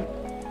 Cube.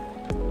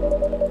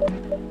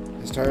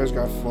 His tires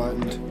got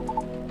flattened.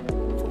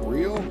 For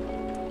real?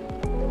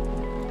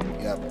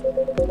 Yep.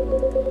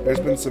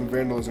 There's been some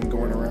vandalism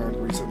going around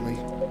recently.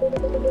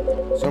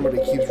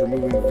 Somebody keeps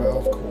removing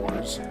valve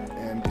cores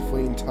and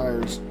deflating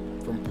tires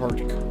from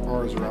parked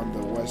cars around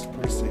the West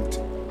Precinct.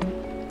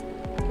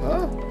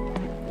 Huh?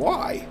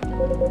 Why?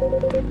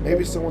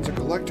 Maybe someone's a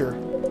collector.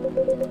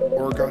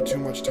 Or got too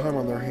much time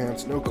on their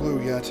hands. No clue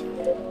yet.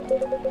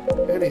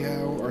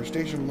 Anyhow, our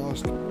station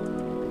lot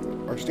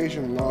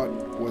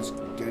was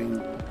getting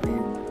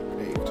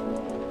repaved.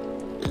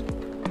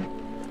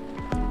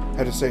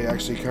 Had to say, I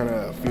actually kind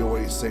of feel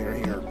what he's saying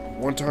right here.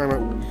 One time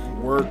at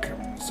work,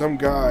 some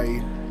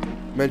guy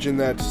mentioned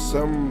that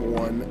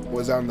someone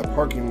was out in the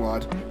parking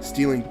lot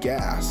stealing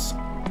gas.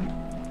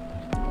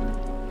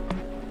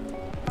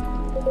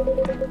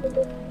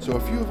 So a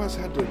few of us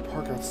had to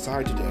park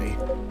outside today.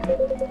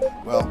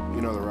 Well,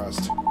 you know the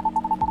rest.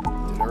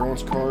 Did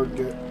everyone's cars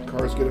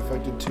get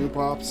affected too,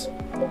 Pops?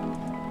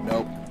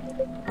 Nope.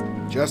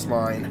 Just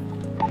mine.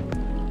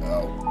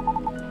 Oh.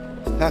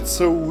 That's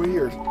so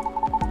weird.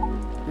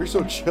 You're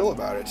so chill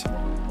about it.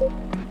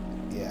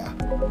 Yeah.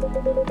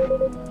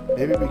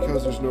 Maybe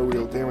because there's no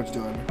real damage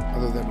done,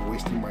 other than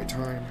wasting my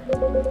time.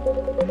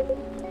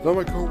 though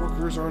my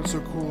coworkers aren't so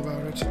cool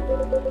about it.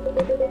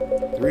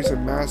 The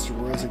recent mass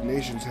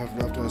resignations have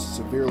left us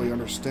severely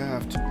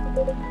understaffed.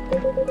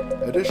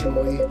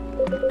 Additionally,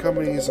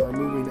 companies are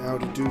moving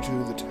out due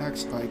to the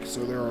tax hike,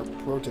 so there are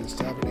protests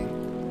happening,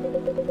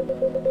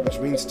 which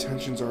means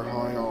tensions are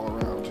high all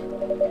around.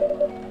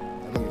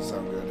 That doesn't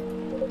sound good.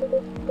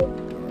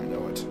 Don't I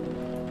know it?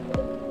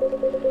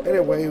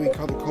 Anyway, we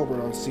caught the culprit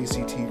on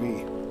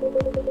CCTV,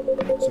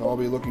 so I'll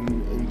be looking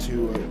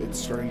into it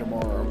starting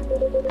tomorrow.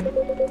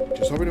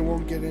 Just hoping it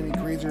won't get any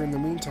crazier in the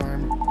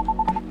meantime.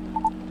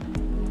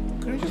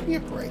 Could it just be a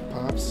prank,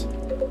 Pops?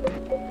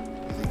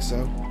 You think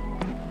so?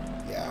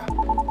 Yeah.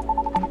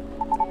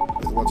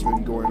 With what's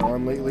been going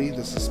on lately,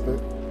 the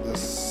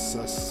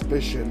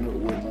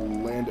suspicion would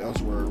land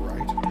elsewhere,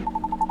 right?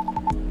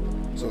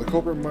 So the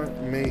culprit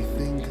may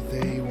think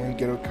they won't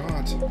get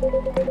caught.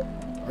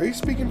 Are you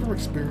speaking from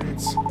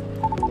experience?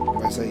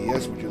 If I say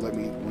yes, would you let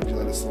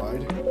it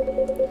slide?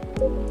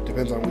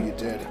 Depends on what you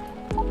did.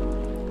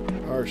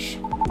 Harsh.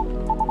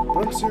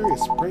 But I'm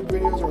serious, prank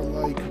videos are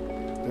like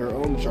their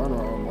own genre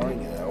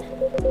online, you know.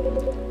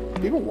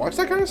 People watch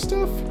that kind of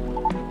stuff?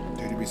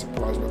 Dude, you'd be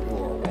surprised what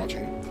people are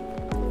watching.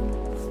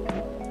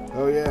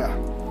 Oh yeah.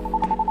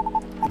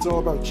 It's all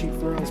about cheap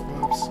thrills,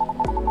 Pops.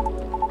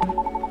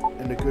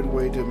 And a good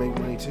way to make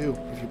money too,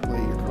 if you play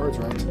your cards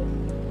right.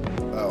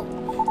 Oh.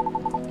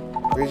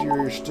 The crazier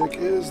your shtick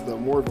is, the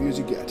more views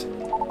you get.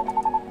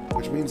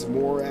 Which means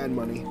more ad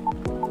money.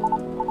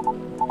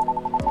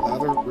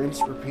 Lather,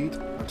 rinse, repeat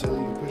until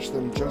you push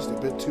them just a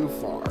bit too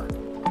far.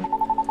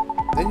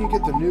 Then you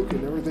get the nuke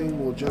and everything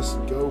will just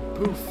go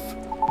poof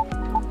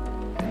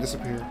and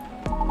disappear.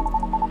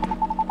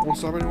 Won't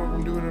stop anyone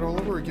from doing it all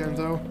over again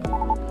though.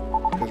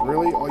 Because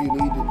really all you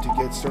need to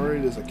get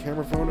started is a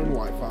camera phone and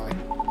Wi-Fi.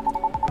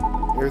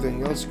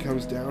 Everything else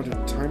comes down to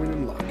timing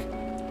and luck.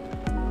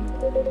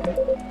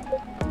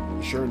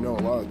 You sure know a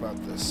lot about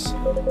this.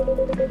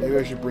 Maybe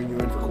I should bring you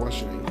in for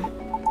questioning.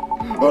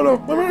 Oh no!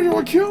 My manager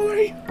will kill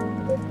me!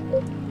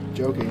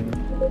 Joking.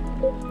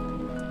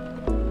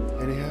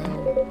 Anyhow,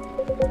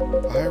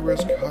 a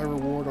high-risk,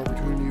 high-reward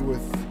opportunity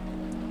with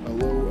a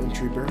low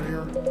entry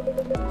barrier?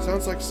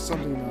 Sounds like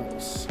something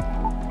else.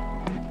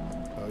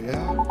 Oh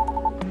yeah?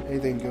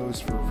 Anything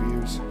goes for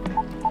views.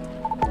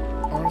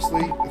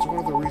 Honestly, it's one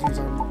of the reasons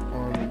I'm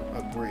on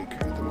a break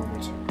at the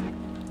moment.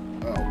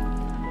 Oh.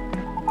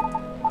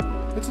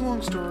 It's a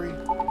long story.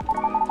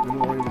 I've been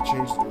wanting to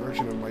change the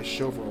direction of my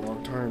show for a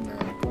long time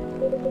now.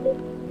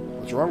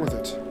 What's wrong with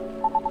it?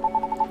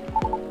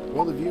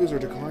 Well, the views are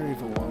declining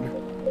for one.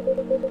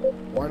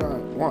 Why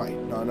not? Why?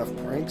 Not enough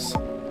pranks?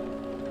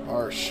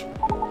 Harsh.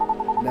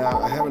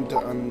 Nah, I haven't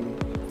done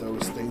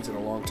those things in a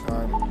long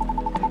time.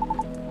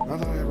 Not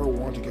that I ever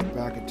want to get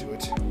back into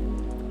it.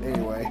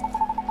 Anyway,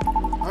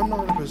 I'm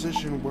not in a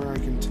position where I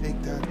can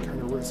take that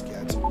kind of risk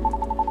yet.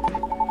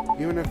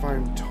 Even if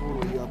I'm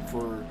totally up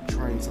for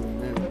trying something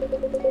new.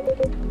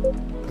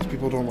 Because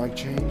people don't like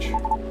change.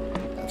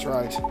 That's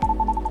right.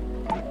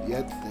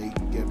 Yet they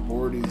get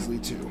bored easily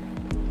too.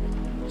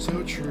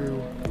 So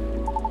true.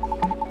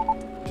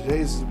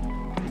 Today's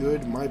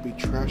good might be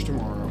trash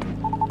tomorrow.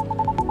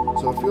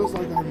 So it feels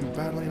like I'm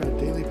battling a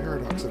daily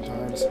paradox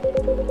sometimes.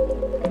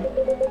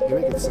 You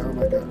make it sound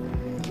like the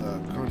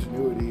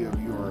continuity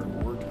of your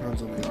work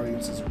depends on the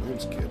audience's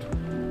whims, kid.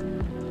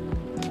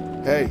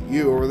 Hey,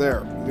 you over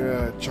there. You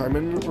gonna chime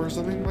in or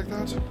something like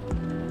that?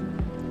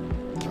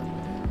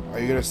 Are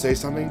you gonna say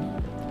something?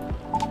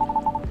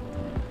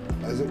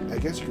 I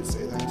guess you could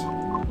say that.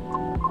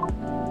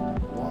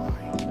 Why?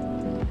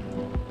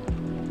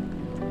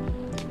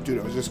 Dude,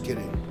 I was just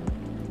kidding.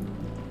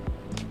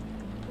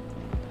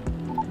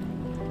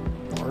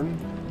 Barn?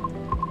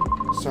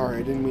 Sorry,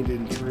 I didn't mean to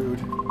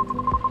intrude.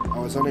 I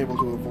was unable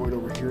to avoid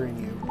overhearing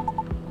you.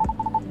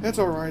 That's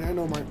alright, I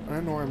know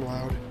I'm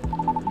loud.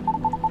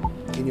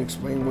 Can you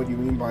explain what you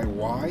mean by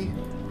why?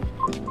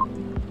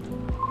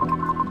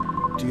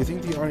 Do you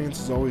think the audience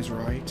is always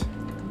right?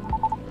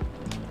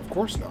 Of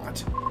course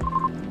not.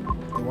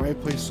 Then why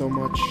place so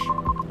much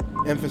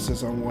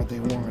emphasis on what they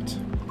want?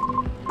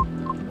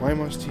 Why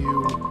must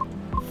you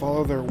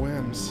follow their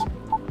whims?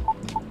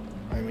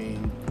 I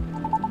mean,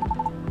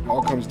 it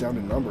all comes down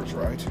to numbers,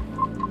 right?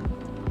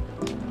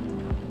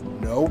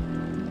 No,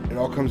 it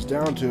all comes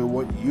down to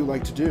what you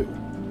like to do.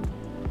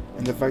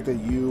 And the fact that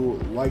you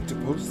like to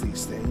post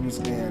these things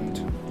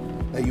and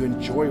that you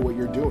enjoy what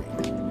you're doing.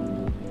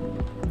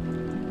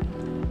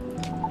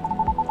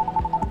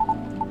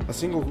 A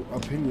single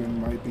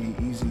opinion might be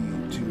easy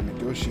to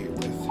negotiate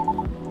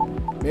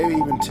with. Maybe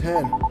even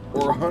 10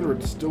 or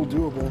 100 is still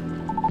doable.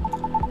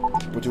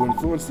 But to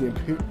influence the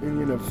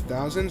opinion of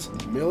thousands,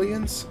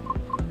 millions?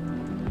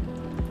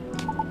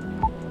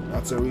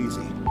 Not so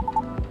easy.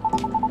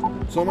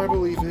 So my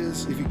belief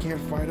is, if you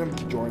can't fight them,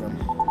 join them.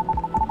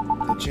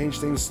 They change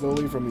things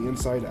slowly from the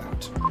inside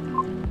out.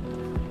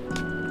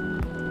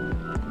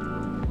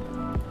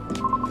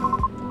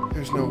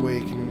 There's no way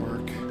it can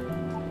work.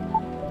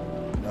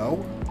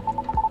 No?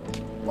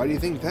 Why do you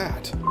think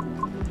that?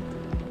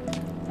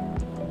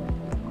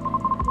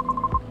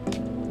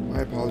 I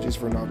My apologies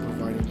for not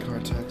providing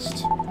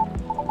context.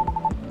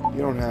 You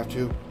don't have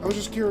to. I was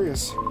just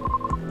curious.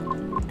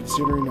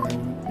 Considering I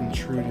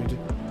intruded,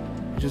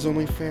 it is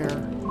only fair.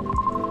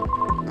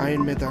 I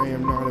admit that I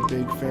am not a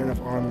big fan of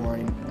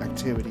online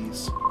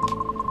activities.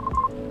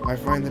 I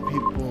find that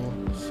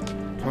people's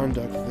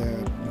conduct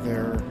that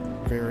they're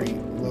very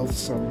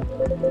loathsome.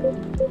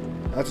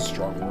 That's a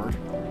strong word.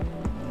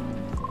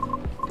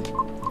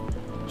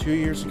 2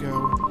 years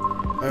ago,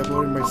 I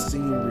uploaded my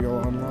singing reel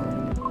online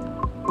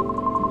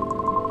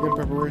in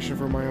preparation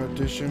for my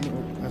audition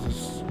as a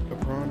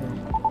soprano.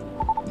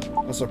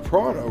 A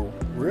soprano?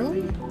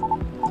 Really?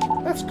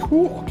 That's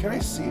cool. Can I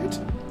see it?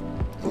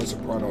 The only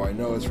soprano I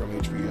know is from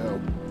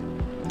HBO.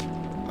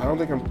 I don't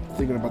think I'm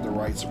thinking about the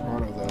right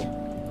soprano, though.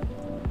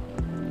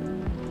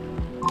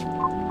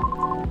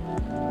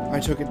 I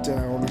took it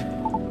down.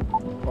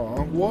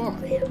 Aw, why?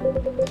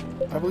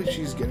 I believe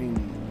she's getting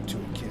to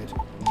a kid.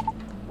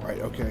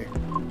 Right, okay.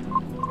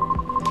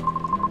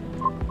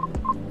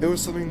 It was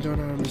something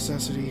done out of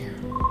necessity.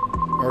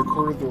 I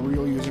recorded the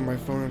reel using my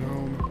phone at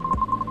home.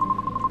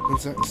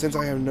 Since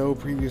I have no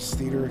previous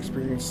theater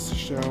experience to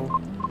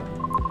show,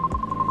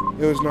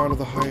 it was not of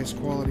the highest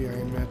quality, I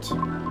admit.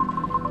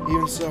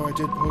 Even so, I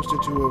did post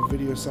it to a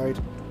video site,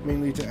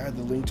 mainly to add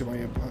the link to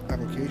my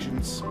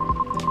applications.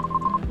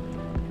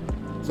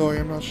 Though I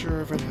am not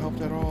sure if it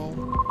helped at all,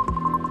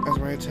 as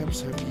my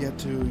attempts have yet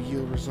to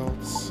yield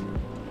results.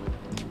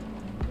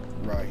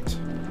 Right.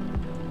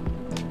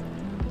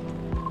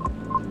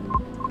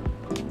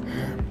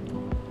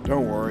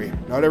 Don't worry,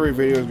 not every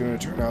video is going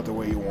to turn out the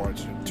way you want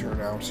it to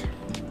turn out.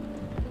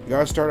 You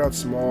gotta start out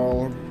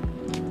small,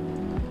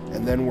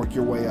 and then work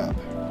your way up.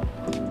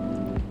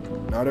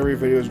 Not every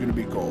video is going to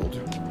be gold.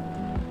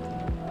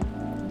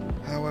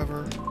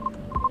 However,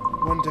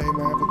 one day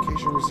my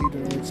application received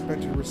an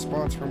unexpected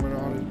response from an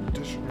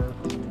auditioner.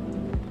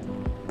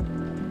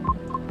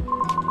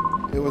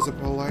 It was a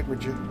polite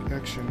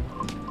rejection.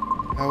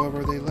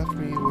 However, they left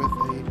me with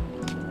a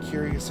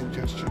curious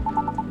suggestion.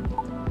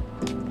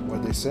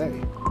 What'd they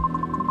say?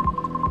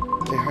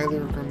 They highly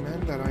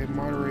recommend that I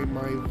moderate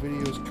my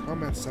video's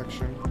comment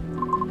section.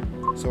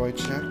 So I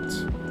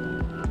checked.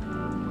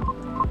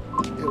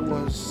 It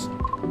was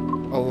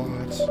a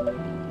lot.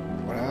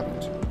 What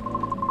happened?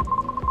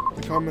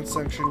 The comment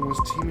section was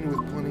teeming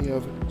with plenty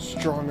of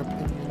strong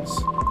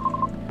opinions.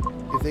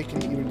 If they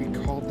can even be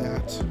called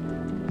that.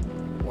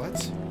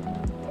 What?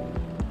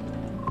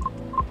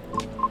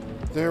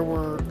 There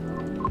were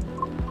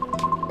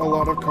a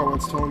lot of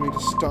comments telling me to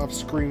stop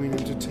screaming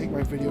and to take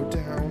my video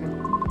down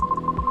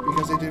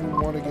because they didn't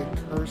want to get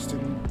cursed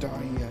and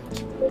die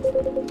yet.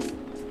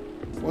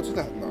 What's with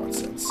that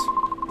nonsense?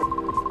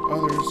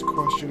 Others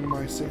questioned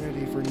my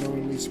sanity for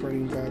knowingly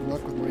spreading bad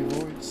luck with my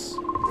voice.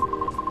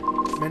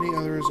 Many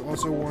others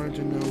also wanted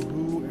to know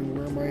who and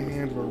where my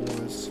handler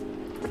was.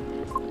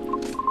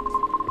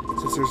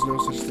 Since there's no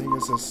such thing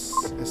as a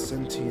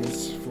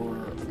sentience for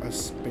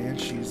us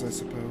banshees, I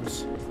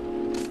suppose.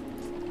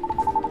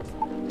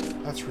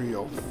 That's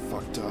real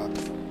fucked up.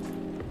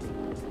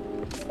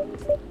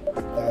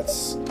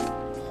 That's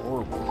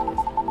horrible.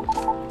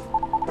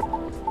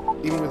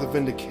 Even with the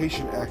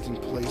Vindication Act in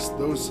place,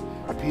 those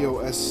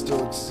POS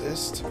still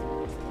exist?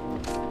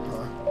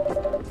 Huh?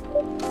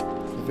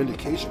 The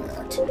Vindication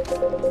Act?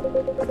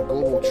 A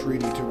global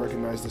treaty to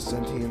recognize the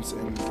sentience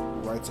and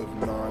rights of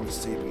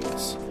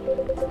non-sapiens.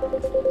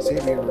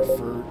 Sapient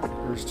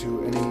refers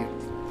to any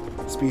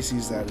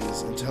species that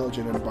is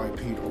intelligent and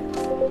bipedal.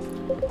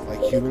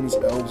 Like humans,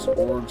 elves,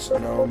 orcs,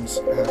 gnomes,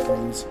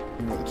 halflings,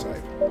 you know the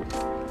type.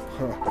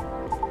 Huh.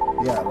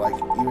 Yeah, like,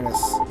 even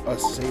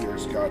us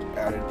satyrs got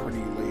added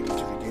pretty late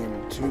into the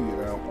game, too, you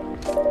know.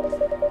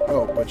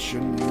 Oh, but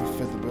shouldn't you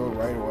fit the bill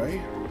right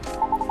away?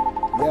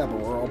 Yeah, but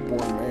we're all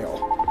born male.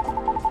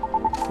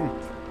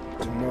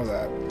 Didn't know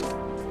that.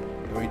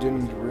 And we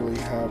didn't really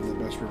have the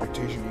best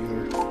reputation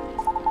either.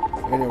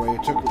 Anyway,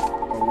 it took a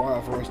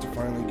while for us to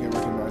finally get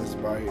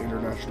recognized by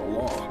international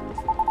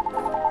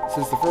law.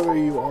 Since the further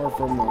you are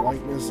from the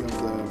likeness of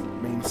the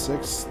main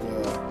six,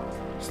 the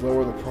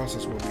slower the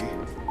process will be.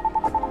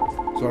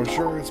 So I'm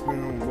sure it's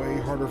been way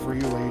harder for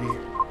you, lady.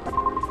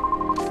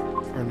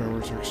 Our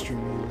numbers are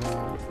extremely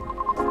low.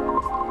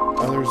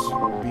 Others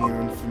being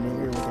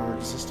unfamiliar with our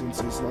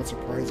existence is not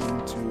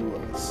surprising to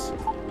us.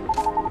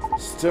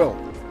 Still,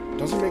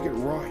 doesn't make it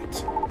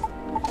right.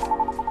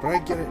 But I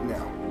get it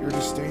now. Your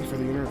disdain for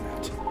the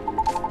internet.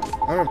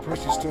 I'm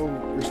impressed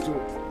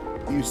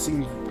you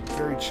seem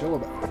very chill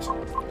about it.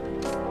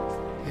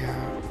 Yeah.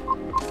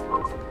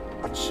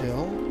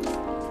 Chill?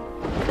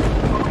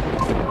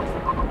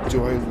 Do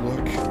I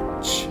look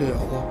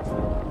chill?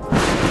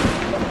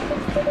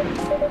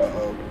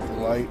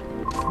 Polite.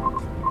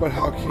 But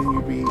how can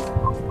you be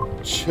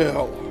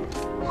chill?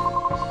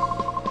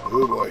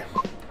 Oh boy.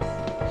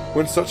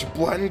 When such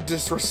blatant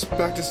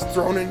disrespect is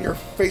thrown in your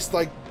face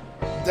like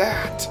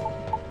that.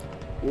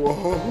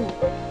 Whoa.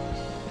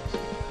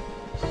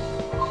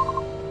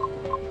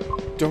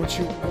 Don't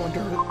you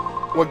wonder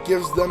what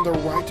gives them the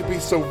right to be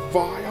so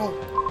vile?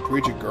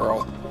 Preach it,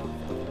 girl.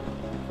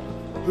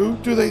 Who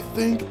do they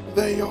think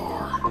they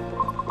are?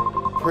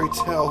 Pray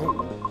tell,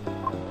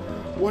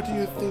 what do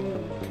you think?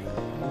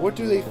 What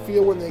do they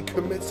feel when they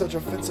commit such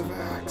offensive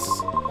acts?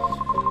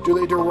 Do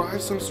they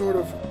derive some sort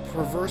of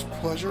perverse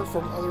pleasure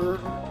from other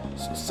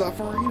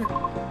suffering?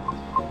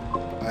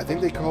 I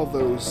think they call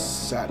those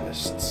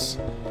sadists.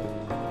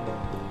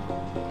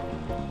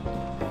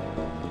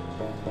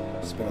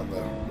 Spin on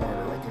the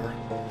monitor right there.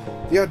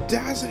 The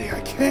audacity!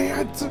 I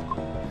can't!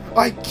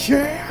 I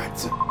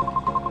can't!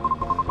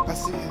 I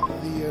see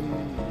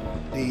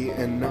the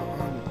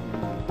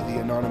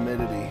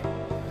anonymity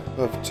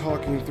of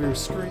talking through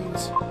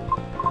screens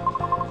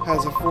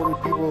has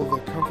afforded people the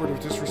comfort of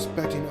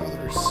disrespecting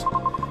others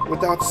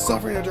without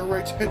suffering a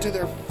direct hit to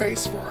their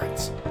face for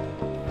it.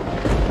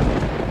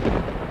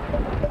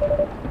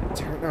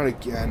 Tear it out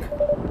again.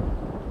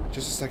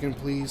 Just a second,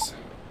 please.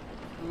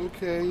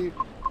 Okay.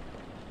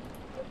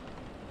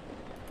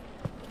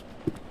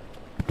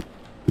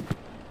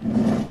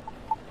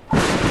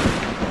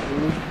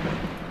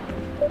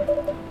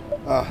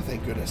 Ah,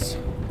 thank goodness.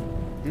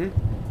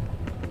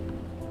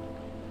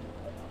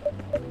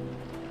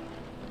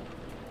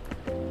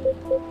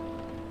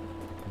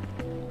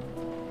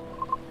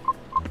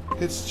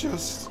 It's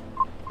just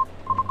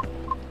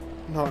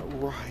not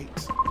right.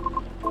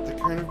 The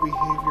kind of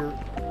behavior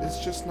is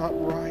just not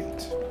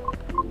right.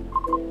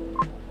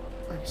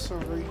 I'm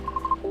sorry.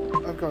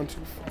 I've gone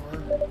too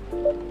far.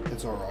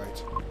 It's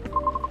alright.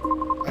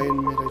 I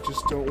admit I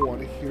just don't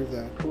want to hear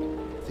that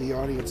the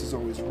audience is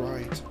always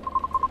right.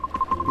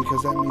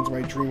 Because that means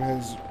my dream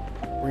has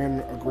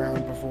ran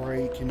aground before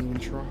I can even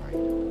try.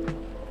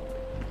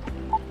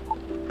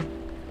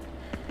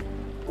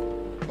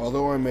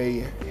 Although I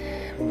may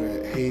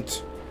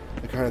hate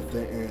the kind of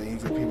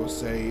things that people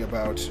say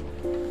about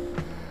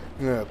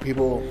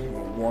people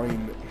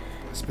wanting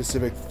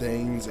specific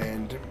things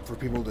and for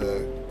people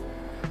to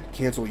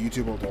cancel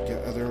YouTube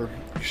altogether,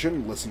 you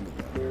shouldn't listen to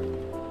them.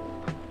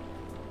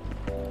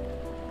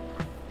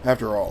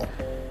 After all,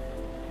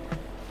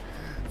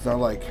 it's not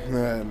like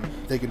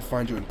they can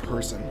find you in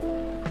person.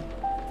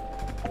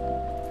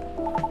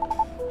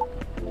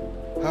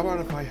 How about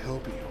if I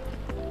help you?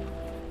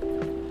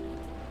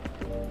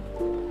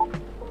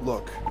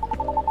 Look,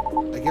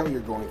 I get what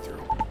you're going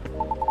through.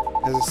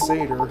 As a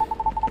satyr,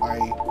 I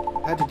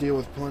had to deal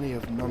with plenty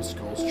of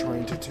numbskulls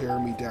trying to tear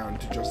me down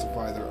to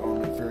justify their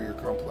own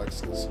inferiority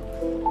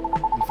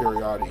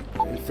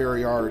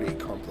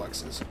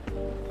complexes.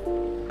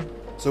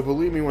 So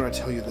believe me when I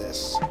tell you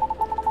this.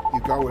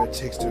 You've got what it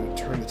takes to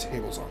turn the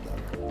tables on them.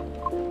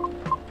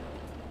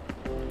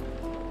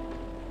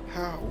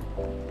 How?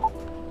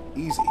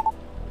 Easy.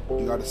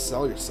 You gotta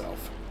sell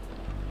yourself.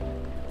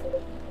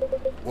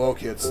 Whoa,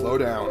 kid, slow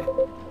down.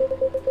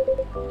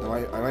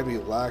 I might be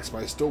lax,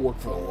 but I still work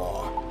for the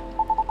law.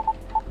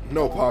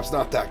 No, Pops,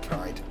 not that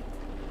kind.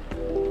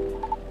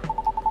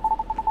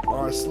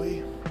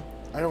 Honestly,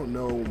 I don't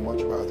know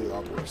much about the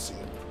opera scene.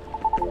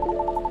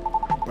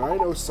 But I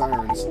know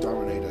sirens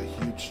dominate a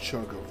huge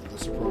chunk of the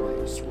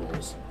Sopranos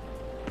roles.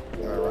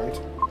 Am I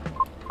right?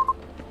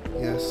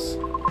 Yes.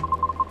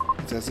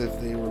 It's as if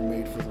they were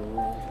made for the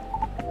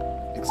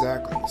role.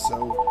 Exactly,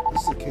 so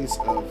this is a case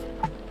of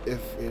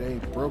if it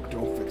ain't broke,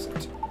 don't fix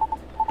it.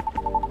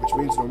 Which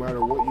means no matter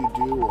what you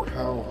do or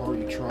how hard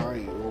you try,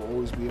 you will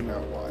always be an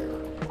outlier.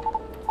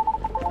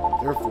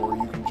 Therefore,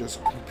 you can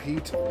just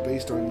compete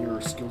based on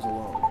your skills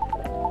alone.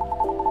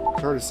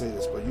 It's hard to say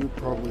this, but you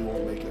probably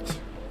won't make it.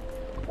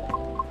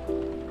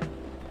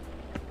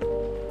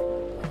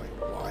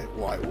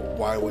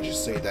 Why would you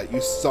say that? You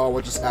saw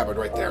what just happened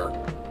right there.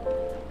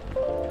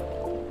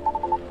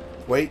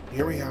 Wait,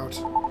 hear me out.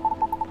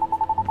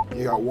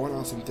 You got one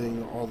awesome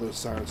thing all those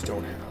sirens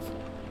don't have.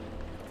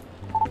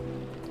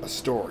 A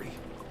story.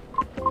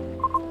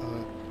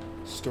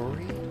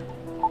 Story?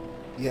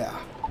 Yeah.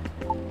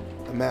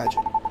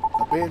 Imagine,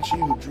 a banshee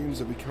who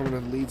dreams of becoming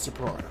a lead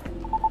soprano.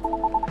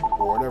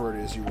 Or whatever it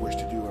is you wish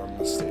to do on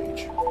the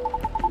stage.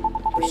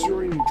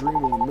 Pursuing your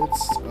dream in the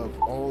midst of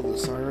all the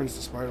sirens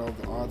despite all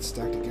the odds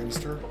stacked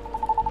against her.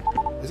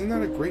 Isn't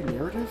that a great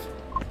narrative?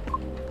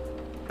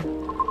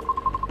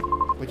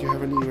 But you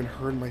haven't even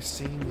heard my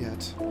scene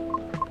yet.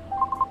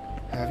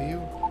 Have you?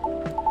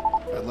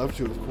 I'd love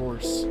to, of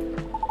course.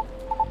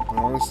 But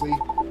honestly,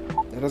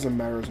 that doesn't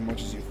matter as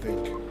much as you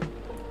think.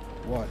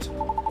 What?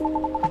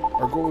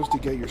 Our goal is to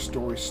get your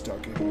story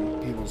stuck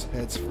in people's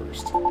heads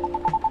first.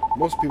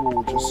 Most people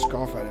will just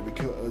scoff at it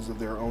because of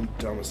their own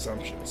dumb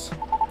assumptions.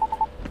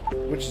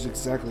 Which is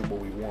exactly what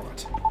we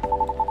want.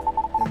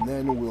 And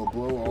then we'll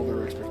blow all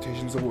their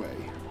expectations away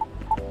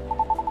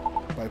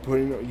by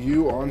putting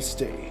you on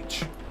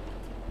stage.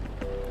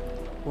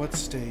 What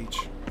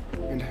stage?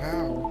 And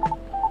how?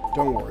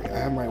 Don't worry, I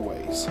have my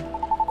ways.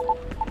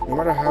 No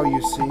matter how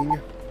you sing,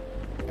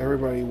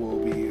 everybody will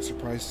be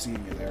surprised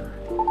seeing you there.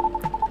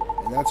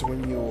 And that's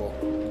when you'll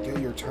get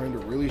your time to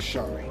really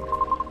shine.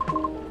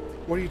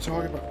 What are you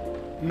talking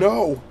about?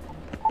 No!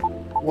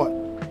 What?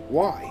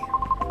 Why?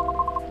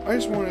 I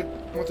just want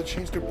the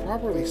chance to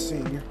properly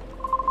sing.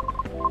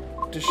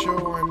 To show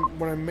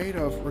what I'm made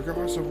of,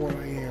 regardless of what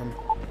I am.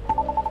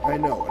 I I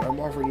know, and I'm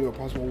offering you a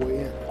possible way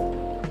in.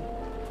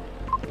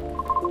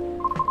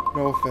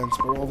 No offense,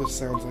 but all this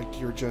sounds like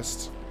you're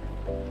just...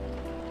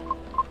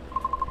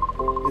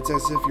 It's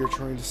as if you're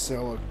trying to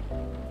sell a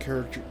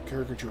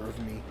caricature of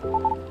me.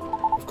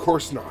 Of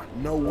course not.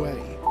 No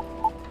way.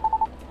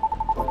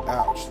 But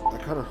ouch,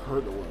 that kind of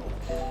hurt a little.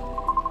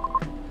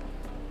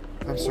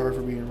 I'm sorry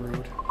for being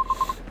rude.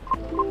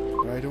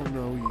 But I don't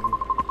know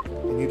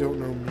you, and you don't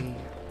know me.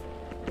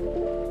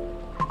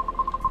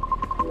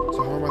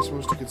 So how am I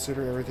supposed to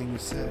consider everything you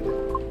said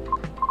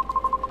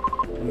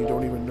when you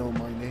don't even know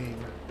my name?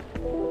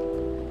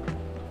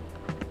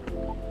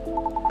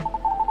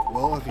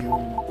 Well, if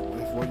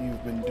what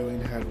you've been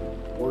doing had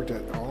worked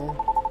at all,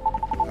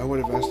 I would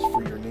have asked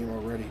for your name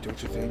already,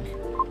 don't you think?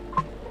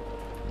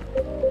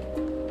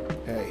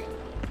 Hey,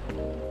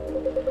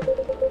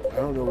 I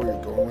don't know where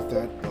you're going with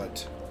that,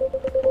 but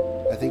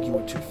I think you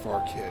went too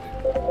far, kid.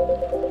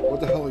 What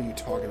the hell are you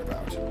talking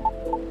about?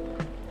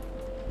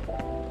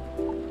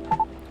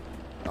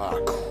 Ah,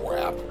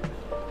 crap.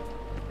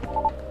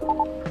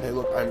 Hey,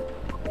 look,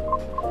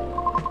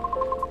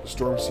 the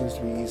storm seems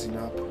to be easing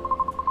up.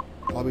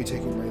 I'll be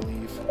taking my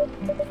leave.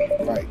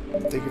 Right,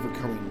 thank you for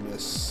coming,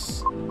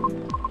 Miss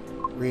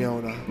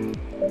Riona.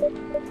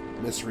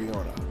 Miss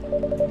Riona.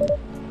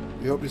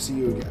 We hope to see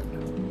you again.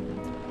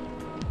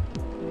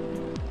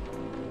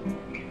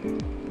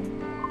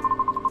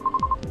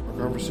 Our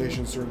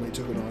conversation certainly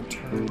took an odd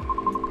turn,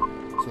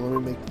 so let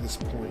me make this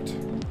point.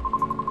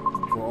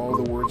 For all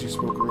the words you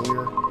spoke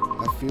earlier,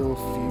 I feel a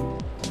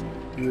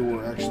few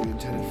were actually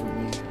intended for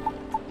me.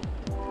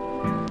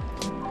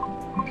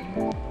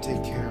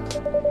 Take care.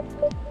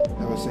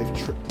 Have a safe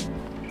trip.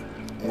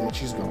 And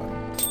she's gone.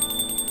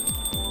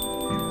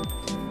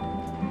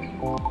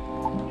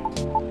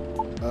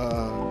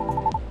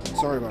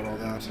 Sorry about all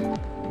that.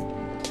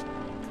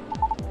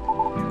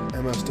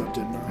 I messed up,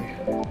 didn't I?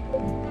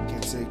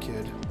 Can't say,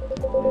 kid.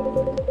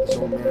 This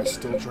old man is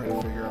still trying to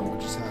figure out what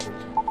just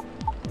happened.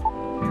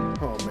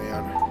 Oh,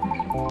 man.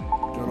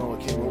 Don't know what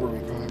came over me,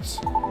 Pops.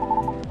 I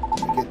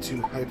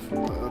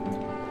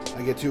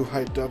get too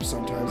hyped up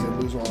sometimes and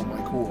lose all of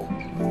my cool.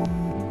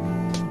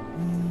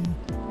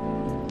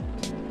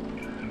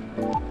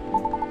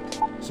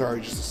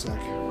 Sorry, just a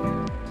sec.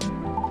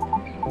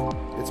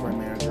 It's my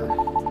manager.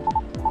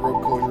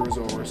 Road closure is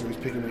over, so he's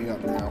picking me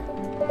up now.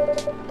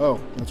 Oh,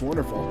 that's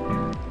wonderful.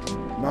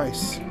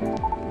 Nice.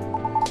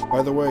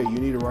 By the way, you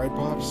need a ride,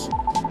 Pops?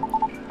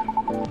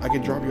 I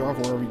can drop you off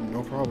wherever,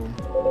 no problem.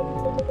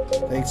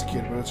 Thanks,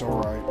 kid, but it's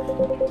alright.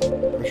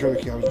 I'm sure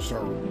the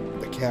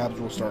cabs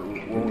will start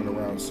rolling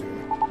around soon.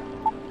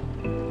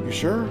 You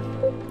sure?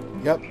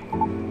 Yep.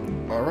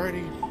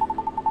 Alrighty.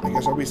 I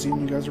guess I'll be seeing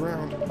you guys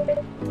around.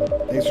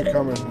 Thanks for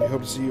coming. We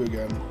hope to see you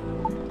again.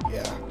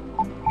 Yeah.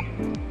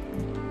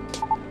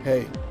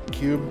 Hey,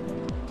 Cube?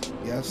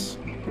 Yes?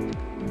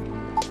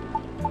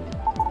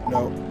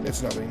 No,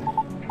 it's nothing.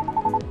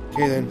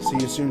 Okay then, see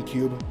you soon,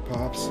 Cube,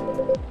 Pops.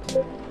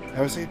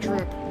 Have a safe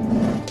trip.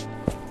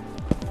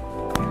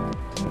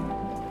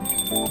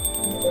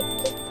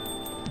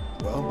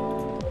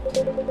 Well,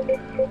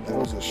 that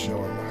was a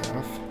show and a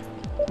half.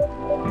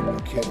 No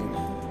kidding.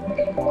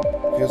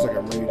 Feels like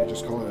I'm ready to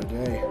just call it a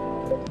day.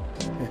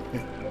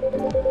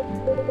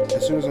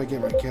 As soon as I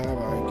get my cab,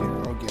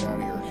 I'll get out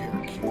of here,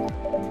 Cube.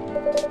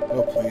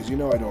 Oh, please, you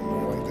know I don't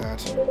mean it like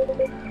that.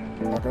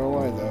 Not gonna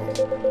lie,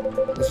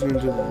 though. Listening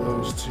to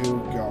those two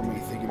got me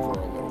thinking for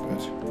a little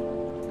bit.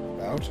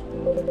 About?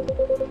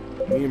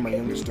 Me and my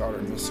youngest daughter,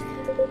 Missy.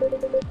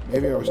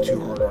 Maybe I was too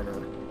hard on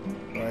her,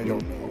 but I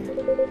don't know.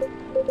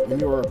 When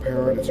you are a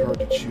parent, it's hard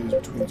to choose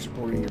between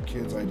supporting your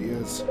kids'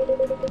 ideas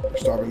or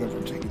stopping them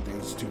from taking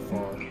things too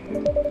far.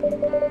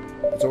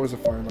 It's always a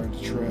fine line to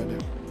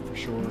tread, for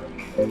sure.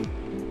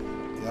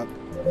 Yep.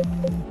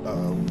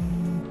 Uh-oh.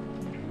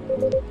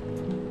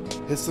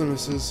 Hits and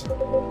misses.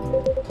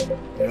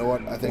 You know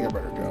what? I think I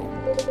better go.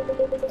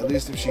 At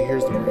least if she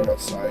hears the rain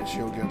outside,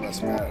 she'll get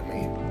less mad at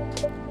me.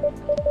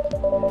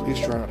 Please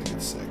try not to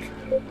get sick.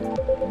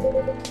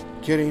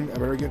 Kidding. I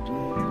better go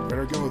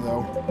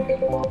though.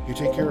 You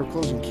take care of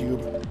closing,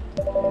 Cube.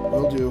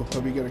 Will do.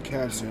 Hope you get a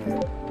cab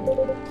soon.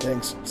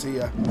 Thanks. See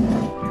ya.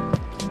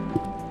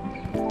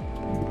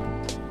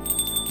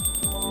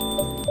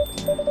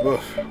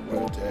 Oof,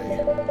 what a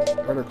day.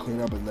 Better clean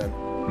up and then...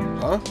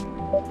 Huh?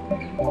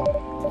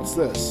 What's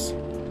this?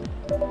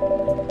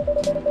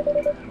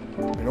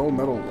 An old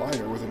metal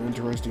lighter with an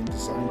interesting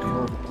design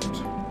carved on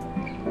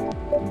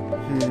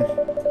it.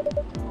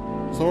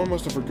 Someone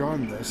must have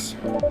forgotten this.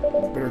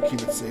 Better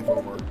keep it safe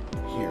over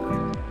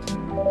here.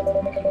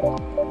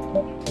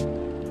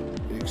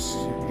 It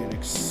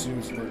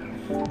exudes... I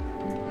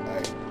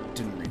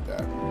didn't read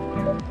that.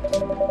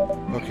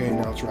 Okay,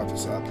 now let's wrap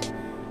this up.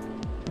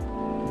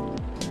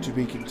 To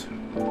be continued.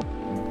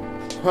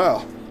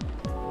 Well,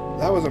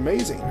 that was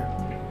amazing.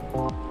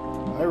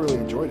 I really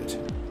enjoyed it.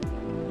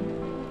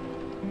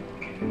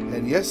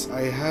 And yes,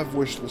 I have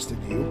wishlisted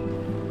you,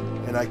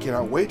 and I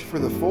cannot wait for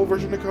the full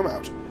version to come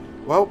out.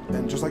 Well,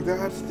 and just like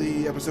that,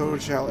 the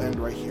episode shall end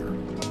right here.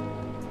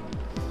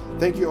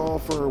 Thank you all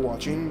for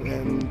watching,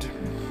 and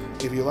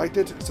If you liked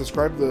it,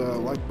 subscribe to the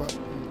like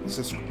button.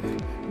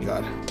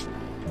 God,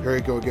 here I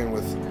go again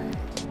with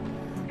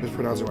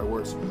mispronouncing my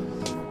words.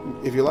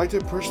 If you liked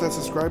it, push that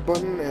subscribe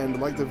button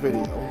and like the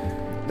video.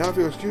 Now, if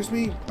you'll excuse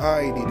me,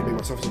 I need to make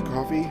myself some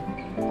coffee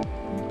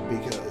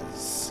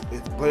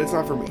but it's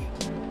not for me.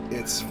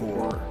 It's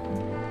for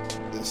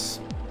this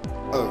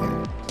other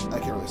thing. I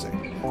can't really say.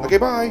 Okay,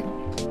 bye.